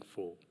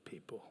thankful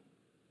people.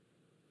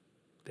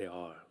 They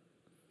are.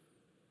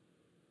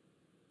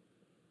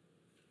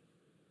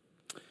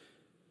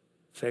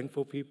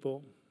 Thankful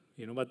people,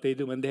 you know what they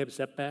do when they have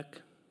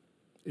setback?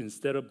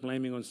 Instead of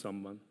blaming on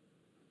someone,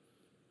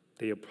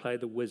 they apply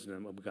the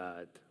wisdom of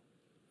God.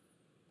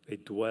 They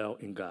dwell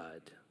in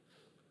God.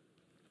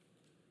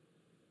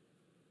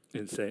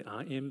 And say,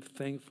 I am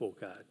thankful,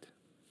 God,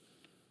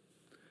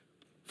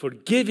 for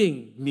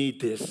giving me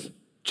this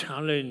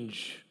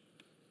challenge.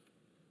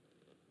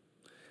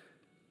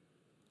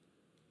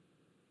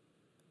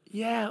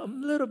 Yeah,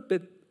 I'm a little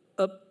bit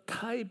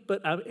uptight,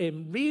 but I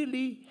am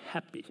really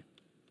happy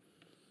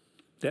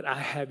that I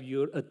have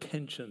your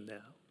attention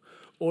now.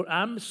 Or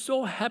I'm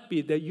so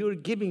happy that you're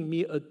giving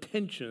me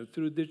attention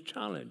through this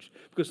challenge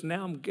because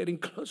now I'm getting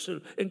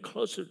closer and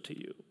closer to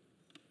you.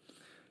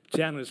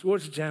 Janice,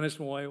 where's Janice,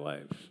 my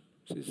wife?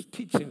 She's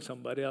teaching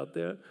somebody out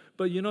there.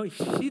 But you know,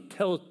 she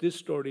tells this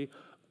story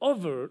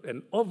over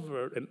and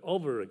over and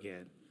over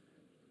again.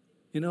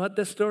 You know what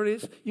that story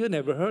is? You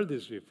never heard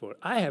this before.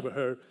 I have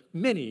heard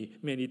many,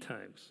 many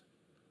times.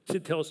 She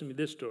tells me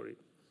this story.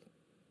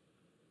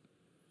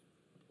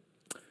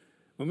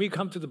 When we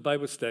come to the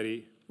Bible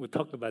study, we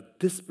talk about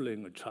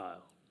disciplining a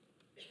child.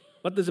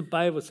 What does the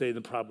Bible say in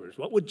the Proverbs?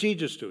 What would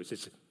Jesus do? He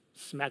says,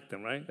 smack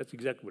them, right? That's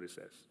exactly what it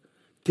says.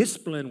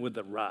 Discipline with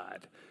a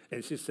rod.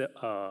 And she said,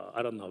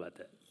 I don't know about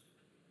that.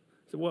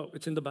 I said, well,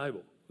 it's in the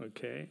Bible,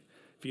 okay?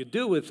 If you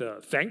do with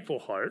a thankful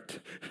heart,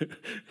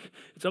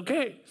 it's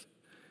okay.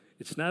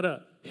 It's not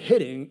a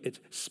hitting, it's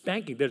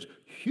spanking. There's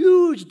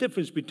huge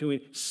difference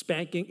between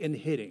spanking and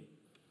hitting.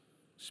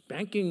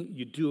 Spanking,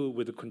 you do it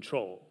with a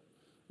control,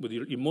 with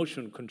your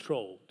emotion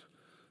controlled.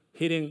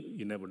 Hitting,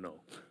 you never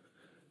know.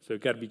 So you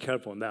got to be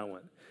careful on that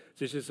one.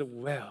 So she said,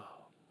 well.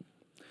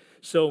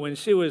 So when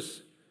she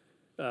was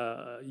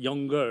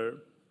younger,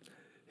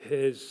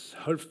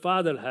 her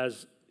father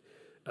has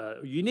a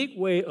unique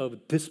way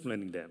of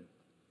disciplining them.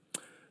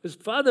 His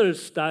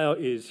father's style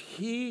is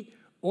he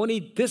only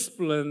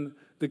disciplined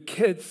the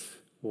kids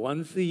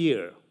once a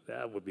year.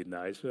 That would be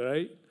nice,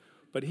 right?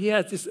 But he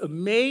has this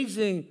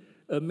amazing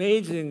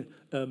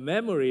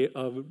memory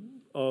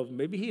of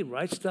maybe he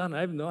writes down,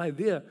 I have no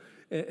idea.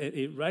 And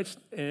he writes,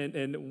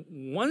 and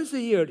once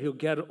a year he'll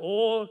get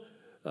all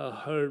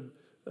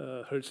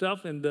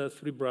herself and the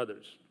three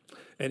brothers.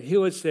 And he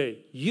would say,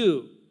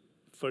 you,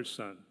 first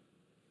son,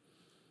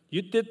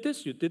 you did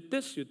this, you did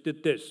this, you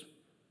did this.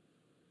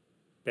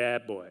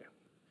 Bad boy.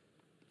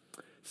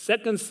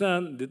 Second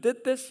son, you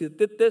did this, you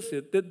did this,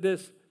 you did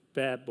this.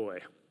 Bad boy.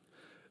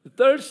 The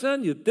third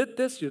son, you did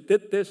this, you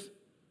did this.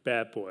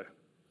 Bad boy.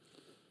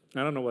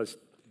 I don't know what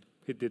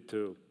he did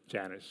to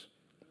Janice.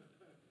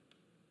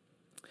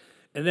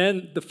 And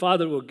then the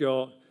father will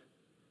go,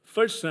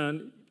 first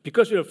son,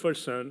 because you're a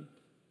first son,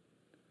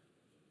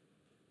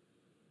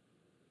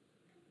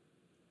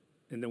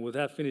 and then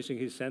without finishing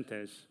his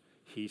sentence,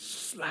 he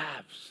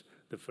slaps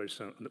the first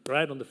son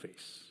right on the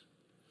face.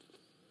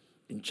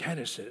 And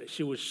Janice said,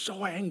 she was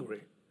so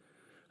angry.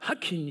 How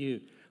can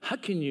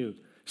you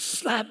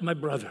slap my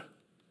brother?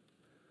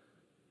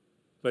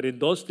 But in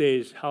those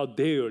days, how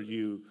dare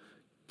you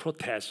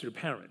protest your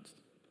parents?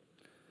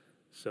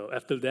 So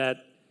after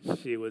that,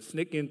 she would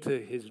sneak into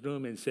his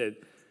room and said,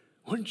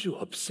 weren't you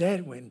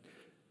upset when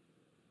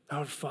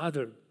our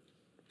father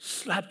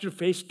slapped your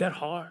face that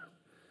hard?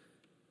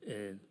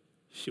 And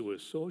she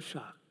was so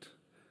shocked.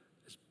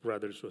 His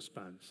brother's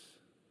response,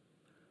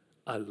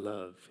 I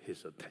love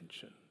his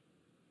attention.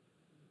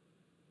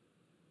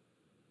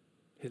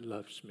 He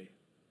loves me.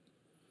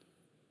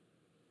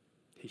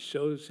 He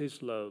shows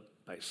his love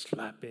by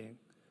slapping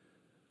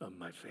on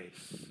my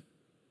face.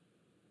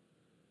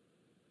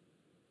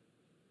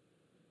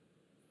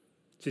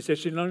 She said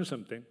she learned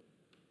something.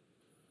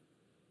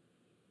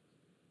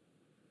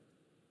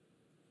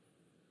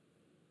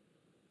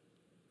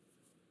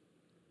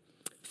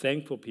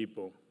 Thankful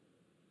people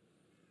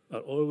are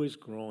always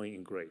growing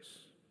in grace.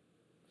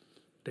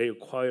 They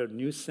acquire a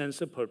new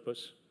sense of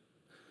purpose.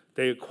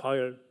 They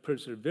acquire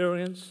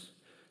perseverance.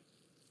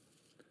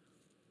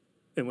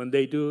 And when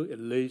they do, it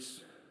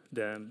leads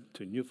them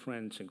to new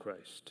friends in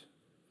Christ.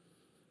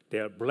 They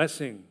are a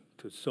blessing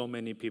to so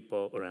many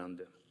people around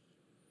them.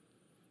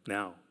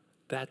 Now,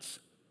 that's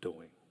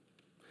doing.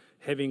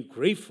 Having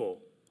grateful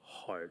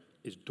heart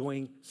is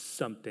doing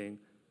something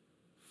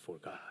for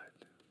God.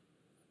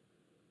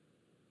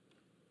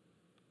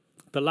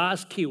 The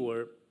last key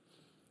word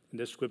in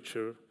the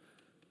scripture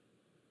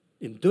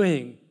in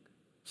doing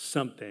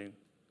something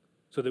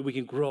so that we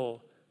can grow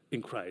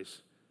in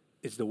Christ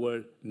is the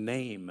word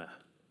name.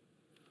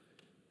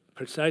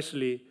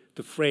 Precisely,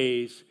 the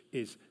phrase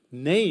is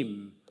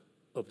name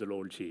of the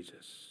Lord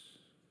Jesus.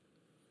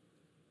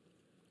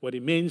 What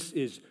it means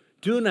is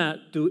do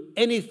not do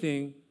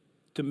anything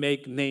to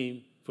make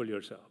name for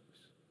yourselves.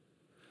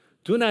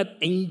 Do not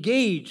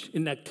engage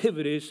in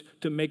activities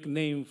to make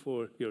name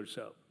for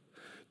yourself.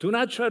 Do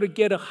not try to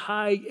get a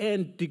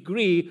high-end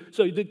degree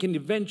so you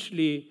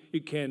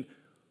can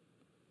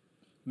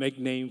make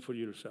name for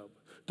yourself.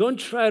 Don't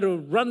try to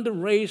run the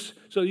race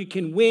so you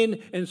can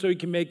win and so you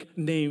can make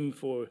name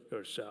for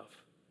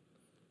yourself.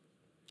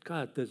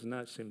 God does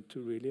not seem to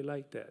really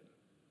like that.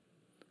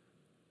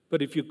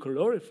 But if you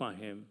glorify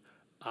him,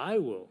 I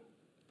will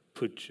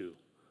put you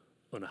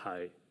on a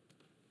high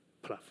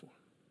platform.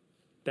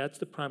 That's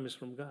the promise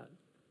from God.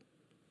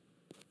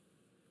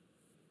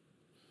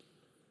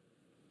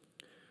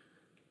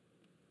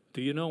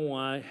 Do you know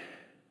why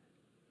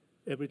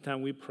every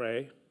time we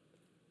pray,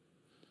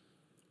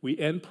 we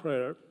end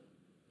prayer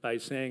by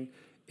saying,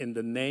 in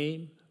the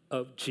name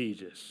of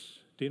Jesus?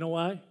 Do you know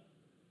why?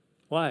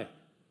 Why?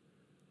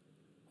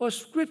 Well,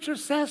 Scripture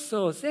says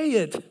so. Say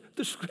it.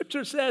 The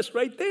Scripture says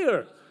right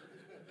there.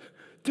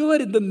 Do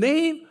it in the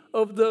name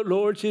of the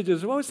Lord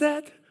Jesus. What was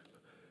that?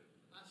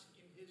 Ask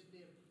in his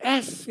name.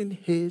 Ask in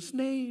his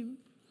name.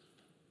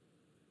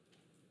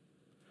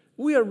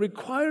 We are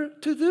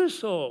required to do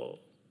so.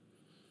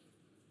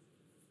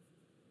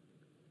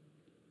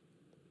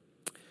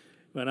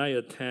 When I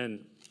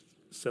attend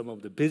some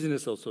of the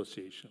business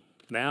association,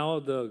 now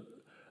the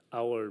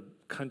our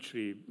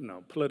country,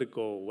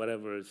 political,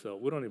 whatever, so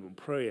we don't even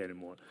pray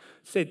anymore.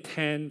 Say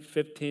 10,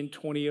 15,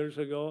 20 years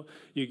ago,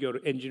 you go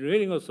to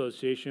engineering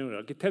association,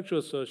 architectural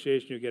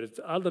association, you get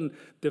other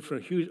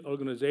different huge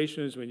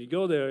organizations. When you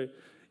go there,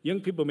 young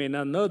people may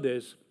not know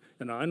this.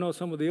 I know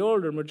some of the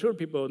older, mature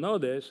people know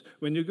this.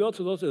 When you go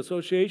to those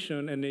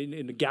associations and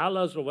in the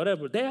galas or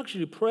whatever, they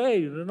actually pray.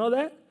 You know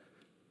that?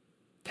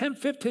 10,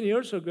 15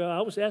 years ago,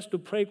 I was asked to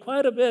pray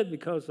quite a bit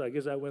because I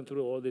guess I went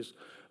through all this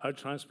heart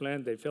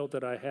transplant. They felt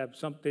that I have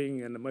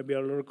something and maybe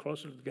a little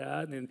closer to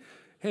God. And,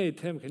 hey,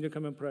 Tim, can you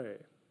come and pray?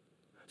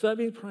 So I've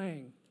been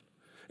praying.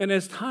 And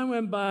as time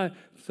went by,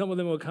 some of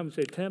them will come and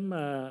say, Tim,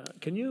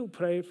 can you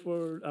pray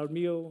for our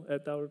meal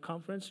at our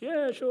conference?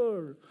 Yeah,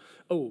 sure.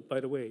 Oh, by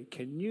the way,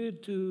 can you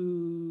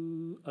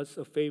do us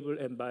a favor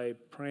and by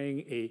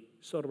praying a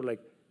sort of like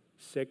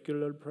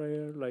secular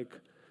prayer, like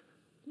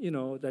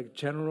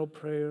general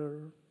prayer?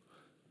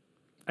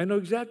 I know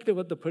exactly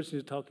what the person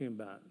is talking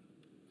about.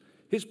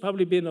 He's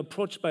probably being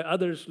approached by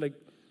others, like,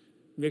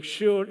 make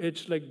sure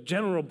it's like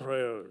general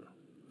prayer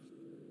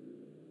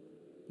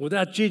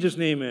without Jesus'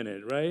 name in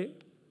it, right?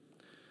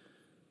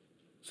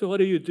 So what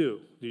do? Do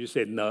you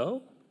say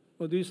no,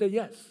 or do you say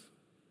yes?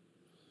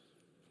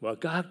 Well,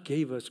 God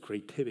gave us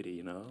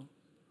creativity,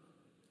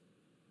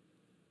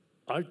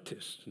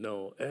 Artists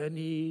know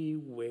any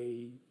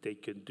way they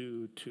can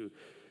do to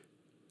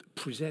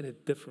present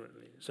it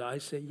differently. So I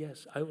say,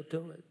 yes, I will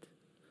do it.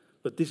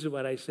 But this is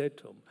what I said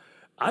to him.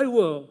 I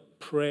will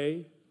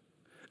pray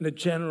in a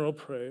general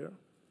prayer,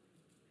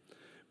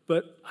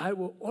 but I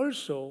will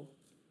also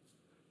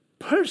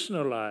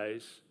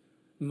personalize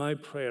my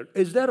prayer.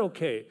 Is that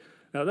okay?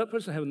 Now, that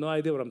person has no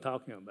idea what I'm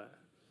talking about.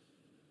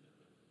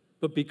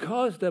 But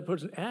because that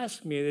person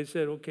asked me, they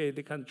said, okay,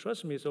 they can't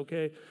trust me. It's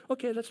okay.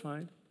 Okay, that's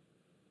fine.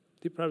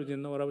 He probably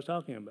didn't know what I was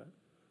talking about.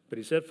 But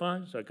he said,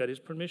 fine, so I got his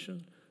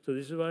permission. So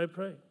this is why I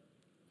pray.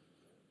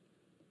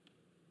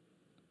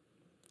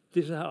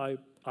 This is how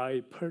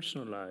I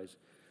personalize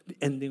the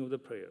ending of the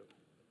prayer.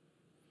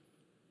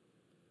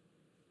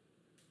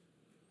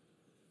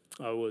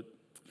 I would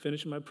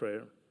finish my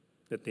prayer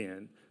at the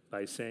end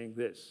by saying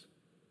this.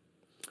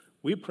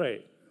 We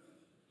pray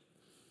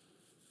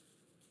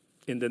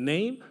in the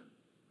name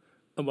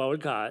of our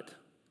God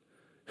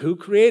who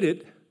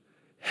created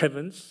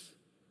heavens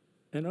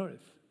and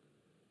earth.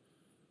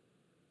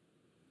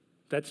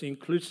 That's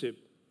inclusive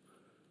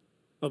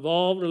of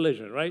all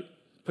religion, right?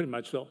 Pretty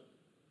much so.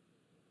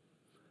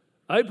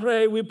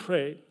 We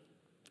pray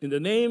in the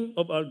name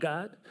of our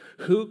God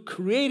who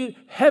created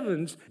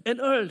heavens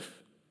and earth.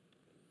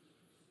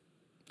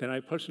 Then I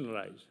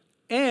personalize.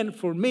 And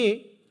for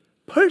me,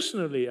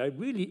 personally, I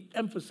really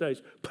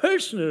emphasize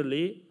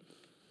personally,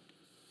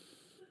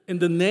 in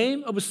the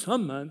name of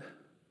someone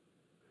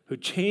who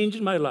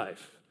changed my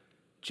life,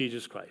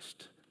 Jesus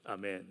Christ.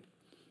 Amen.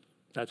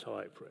 That's how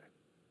I pray.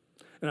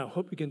 And I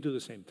hope you can do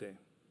the same thing.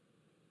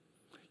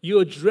 You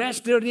address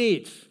their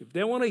needs. If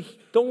they don't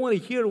want to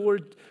hear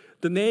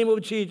the name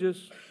of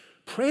Jesus,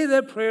 pray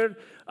that prayer.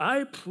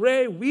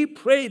 We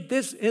pray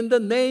this in the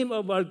name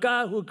of our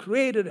God who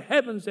created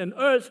heavens and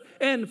earth.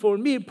 And for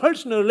me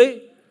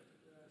personally,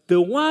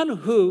 the one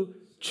who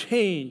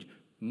changed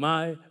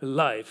my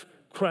life,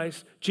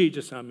 Christ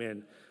Jesus.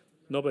 Amen.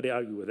 Nobody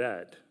argue with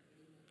that.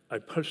 I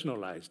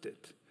personalized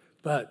it.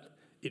 But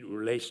it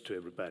relates to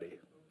everybody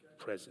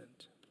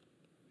present.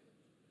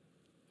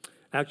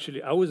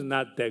 Actually, I was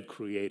not that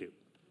creative.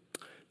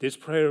 This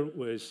prayer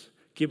was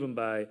given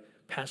by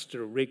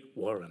Pastor Rick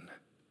Warren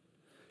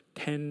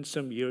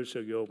 10-some years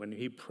ago when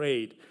he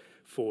prayed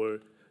for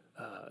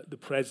the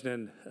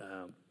President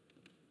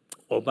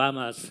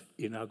Obama's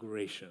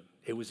inauguration.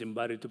 He was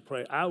invited to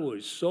pray. I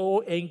was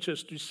so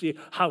anxious to see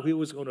how he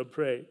was going to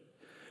pray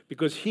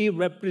because he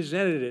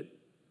represented it.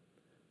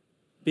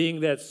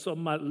 Being that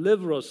somewhat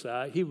liberal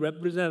side, he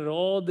represented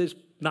all these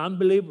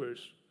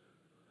non-believers.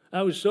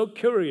 I was so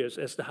curious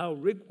as to how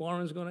Rick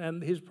Warren's going to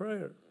end his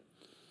prayer.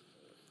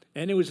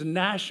 And it was a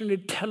nationally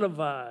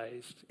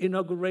televised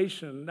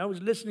inauguration. I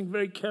was listening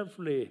very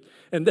carefully,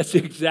 and that's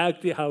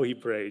exactly how he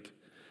prayed.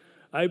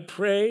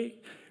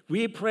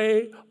 We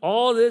pray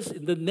all this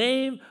in the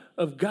name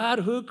of God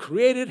who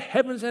created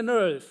heavens and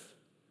earth.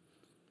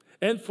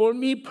 And for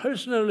me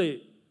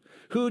personally,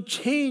 who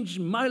changed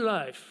my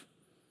life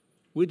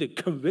with the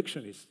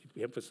conviction is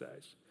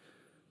emphasized.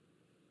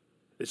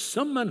 There's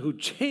someone who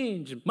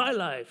changed my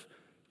life,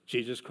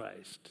 Jesus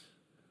Christ.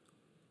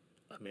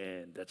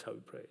 Amen. That's how we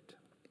prayed.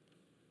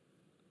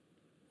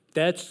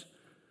 That's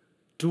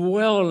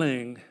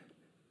dwelling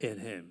in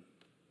him.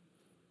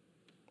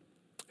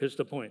 Here's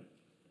the point.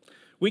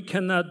 We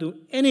cannot do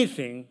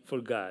anything for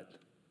God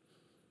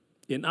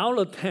in our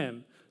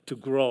attempt to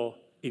grow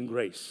in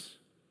grace.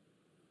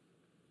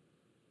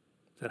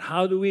 Then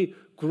how do we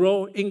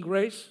grow in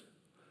grace?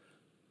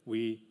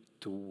 We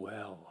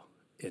dwell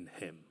in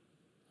him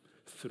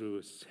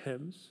through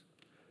hymns,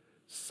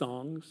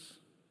 songs,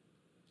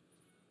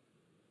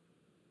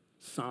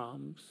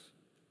 psalms,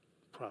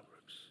 proverbs.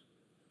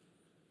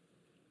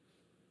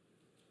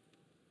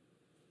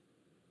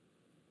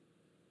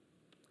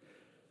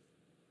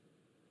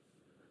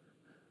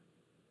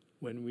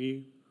 when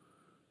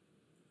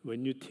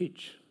you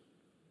teach,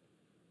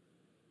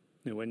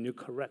 and when you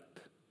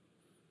correct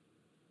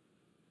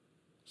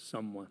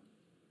someone,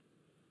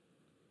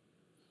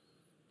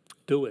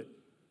 do it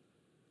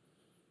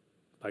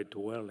by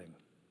dwelling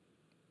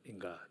in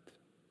God.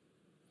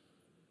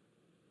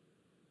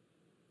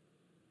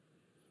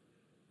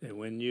 And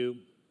when you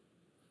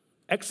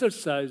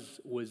exercise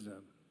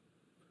wisdom,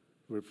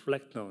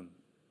 reflect on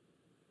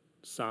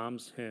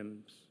psalms,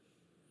 hymns,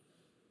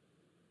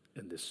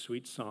 and the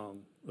sweet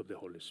song of the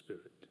Holy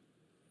Spirit.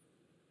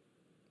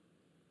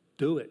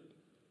 Do it.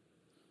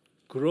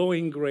 Grow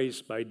in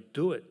grace by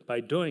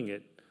doing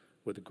it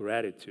with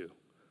gratitude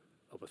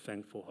of a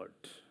thankful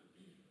heart.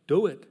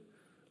 Do it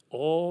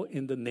all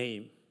in the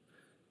name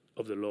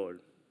of the Lord.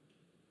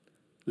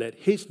 Let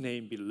his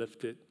name be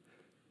lifted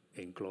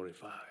and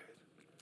glorified.